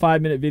 one of them is a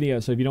 5-minute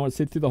video, so if you don't want to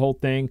sit through the whole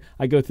thing,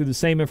 I go through the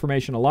same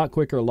information a lot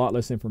quicker, a lot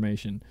less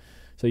information.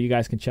 So you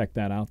guys can check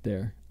that out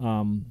there.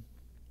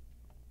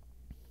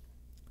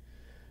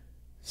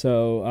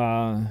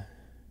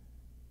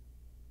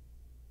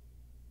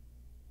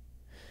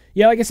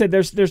 Yeah, like I said,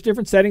 there's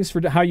different settings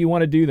for how you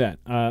want to do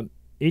that.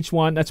 Each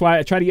one, that's why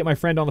I try to get my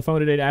friend on the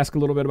phone today to ask a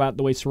little bit about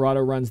the way Serato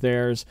runs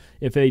theirs,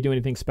 if they do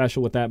anything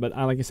special with that. But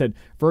like I said,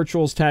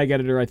 Virtual's tag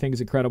editor I think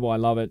is incredible. I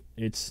love it.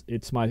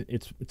 It's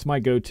my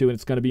go-to, and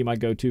it's going to be my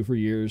go-to for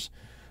years,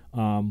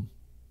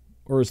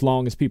 or as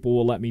long as people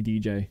will let me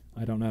DJ.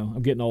 I don't know.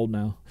 I'm getting old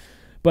now.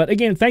 But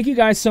again, thank you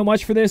guys so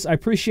much for this. I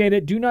appreciate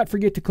it. Do not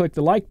forget to click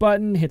the like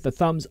button, hit the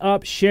thumbs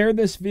up, share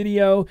this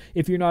video.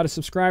 If you're not a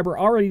subscriber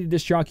already to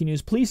Disc Jockey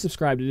News, please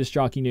subscribe to Disc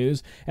Jockey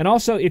News. And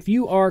also, if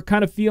you are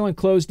kind of feeling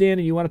closed in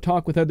and you want to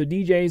talk with other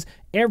DJs,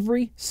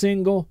 every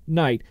single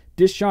night,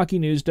 Disc Jockey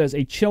News does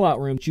a chill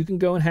out room that you can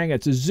go and hang out.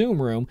 It's a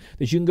Zoom room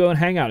that you can go and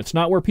hang out. It's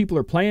not where people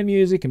are playing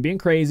music and being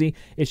crazy.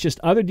 It's just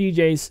other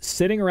DJs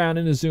sitting around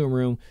in a Zoom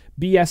room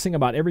BSing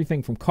about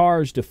everything from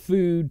cars to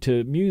food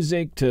to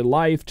music to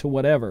life to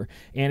whatever.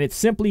 And it's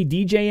simply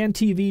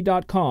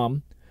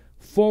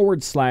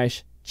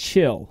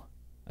djntv.com/chill.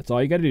 That's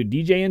all you got to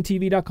do.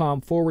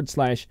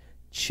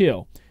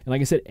 djntv.com/chill. And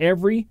like I said,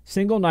 every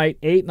single night,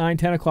 8, 9,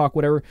 10 o'clock,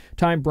 whatever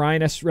time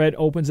Brian S. Red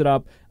opens it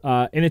up,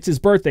 and it's his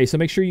birthday, so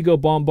make sure you go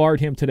bombard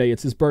him today.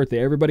 It's his birthday.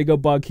 Everybody go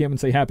bug him and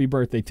say happy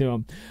birthday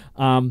to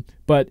him.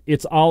 But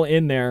it's all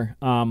in there,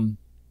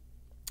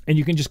 and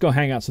you can just go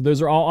hang out. So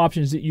those are all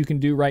options that you can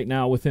do right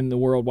now within the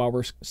world while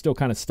we're still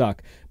kind of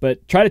stuck.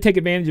 But try to take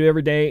advantage of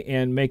every day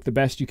and make the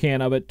best you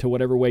can of it to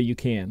whatever way you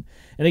can.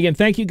 And again,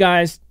 thank you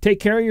guys.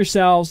 Take care of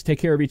yourselves. Take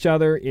care of each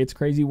other. It's a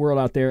crazy world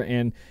out there.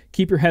 And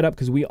keep your head up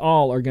because we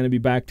all are going to be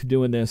back to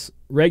doing this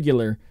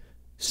regular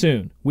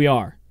soon. We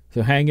are.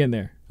 So hang in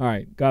there. All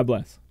right. God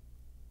bless.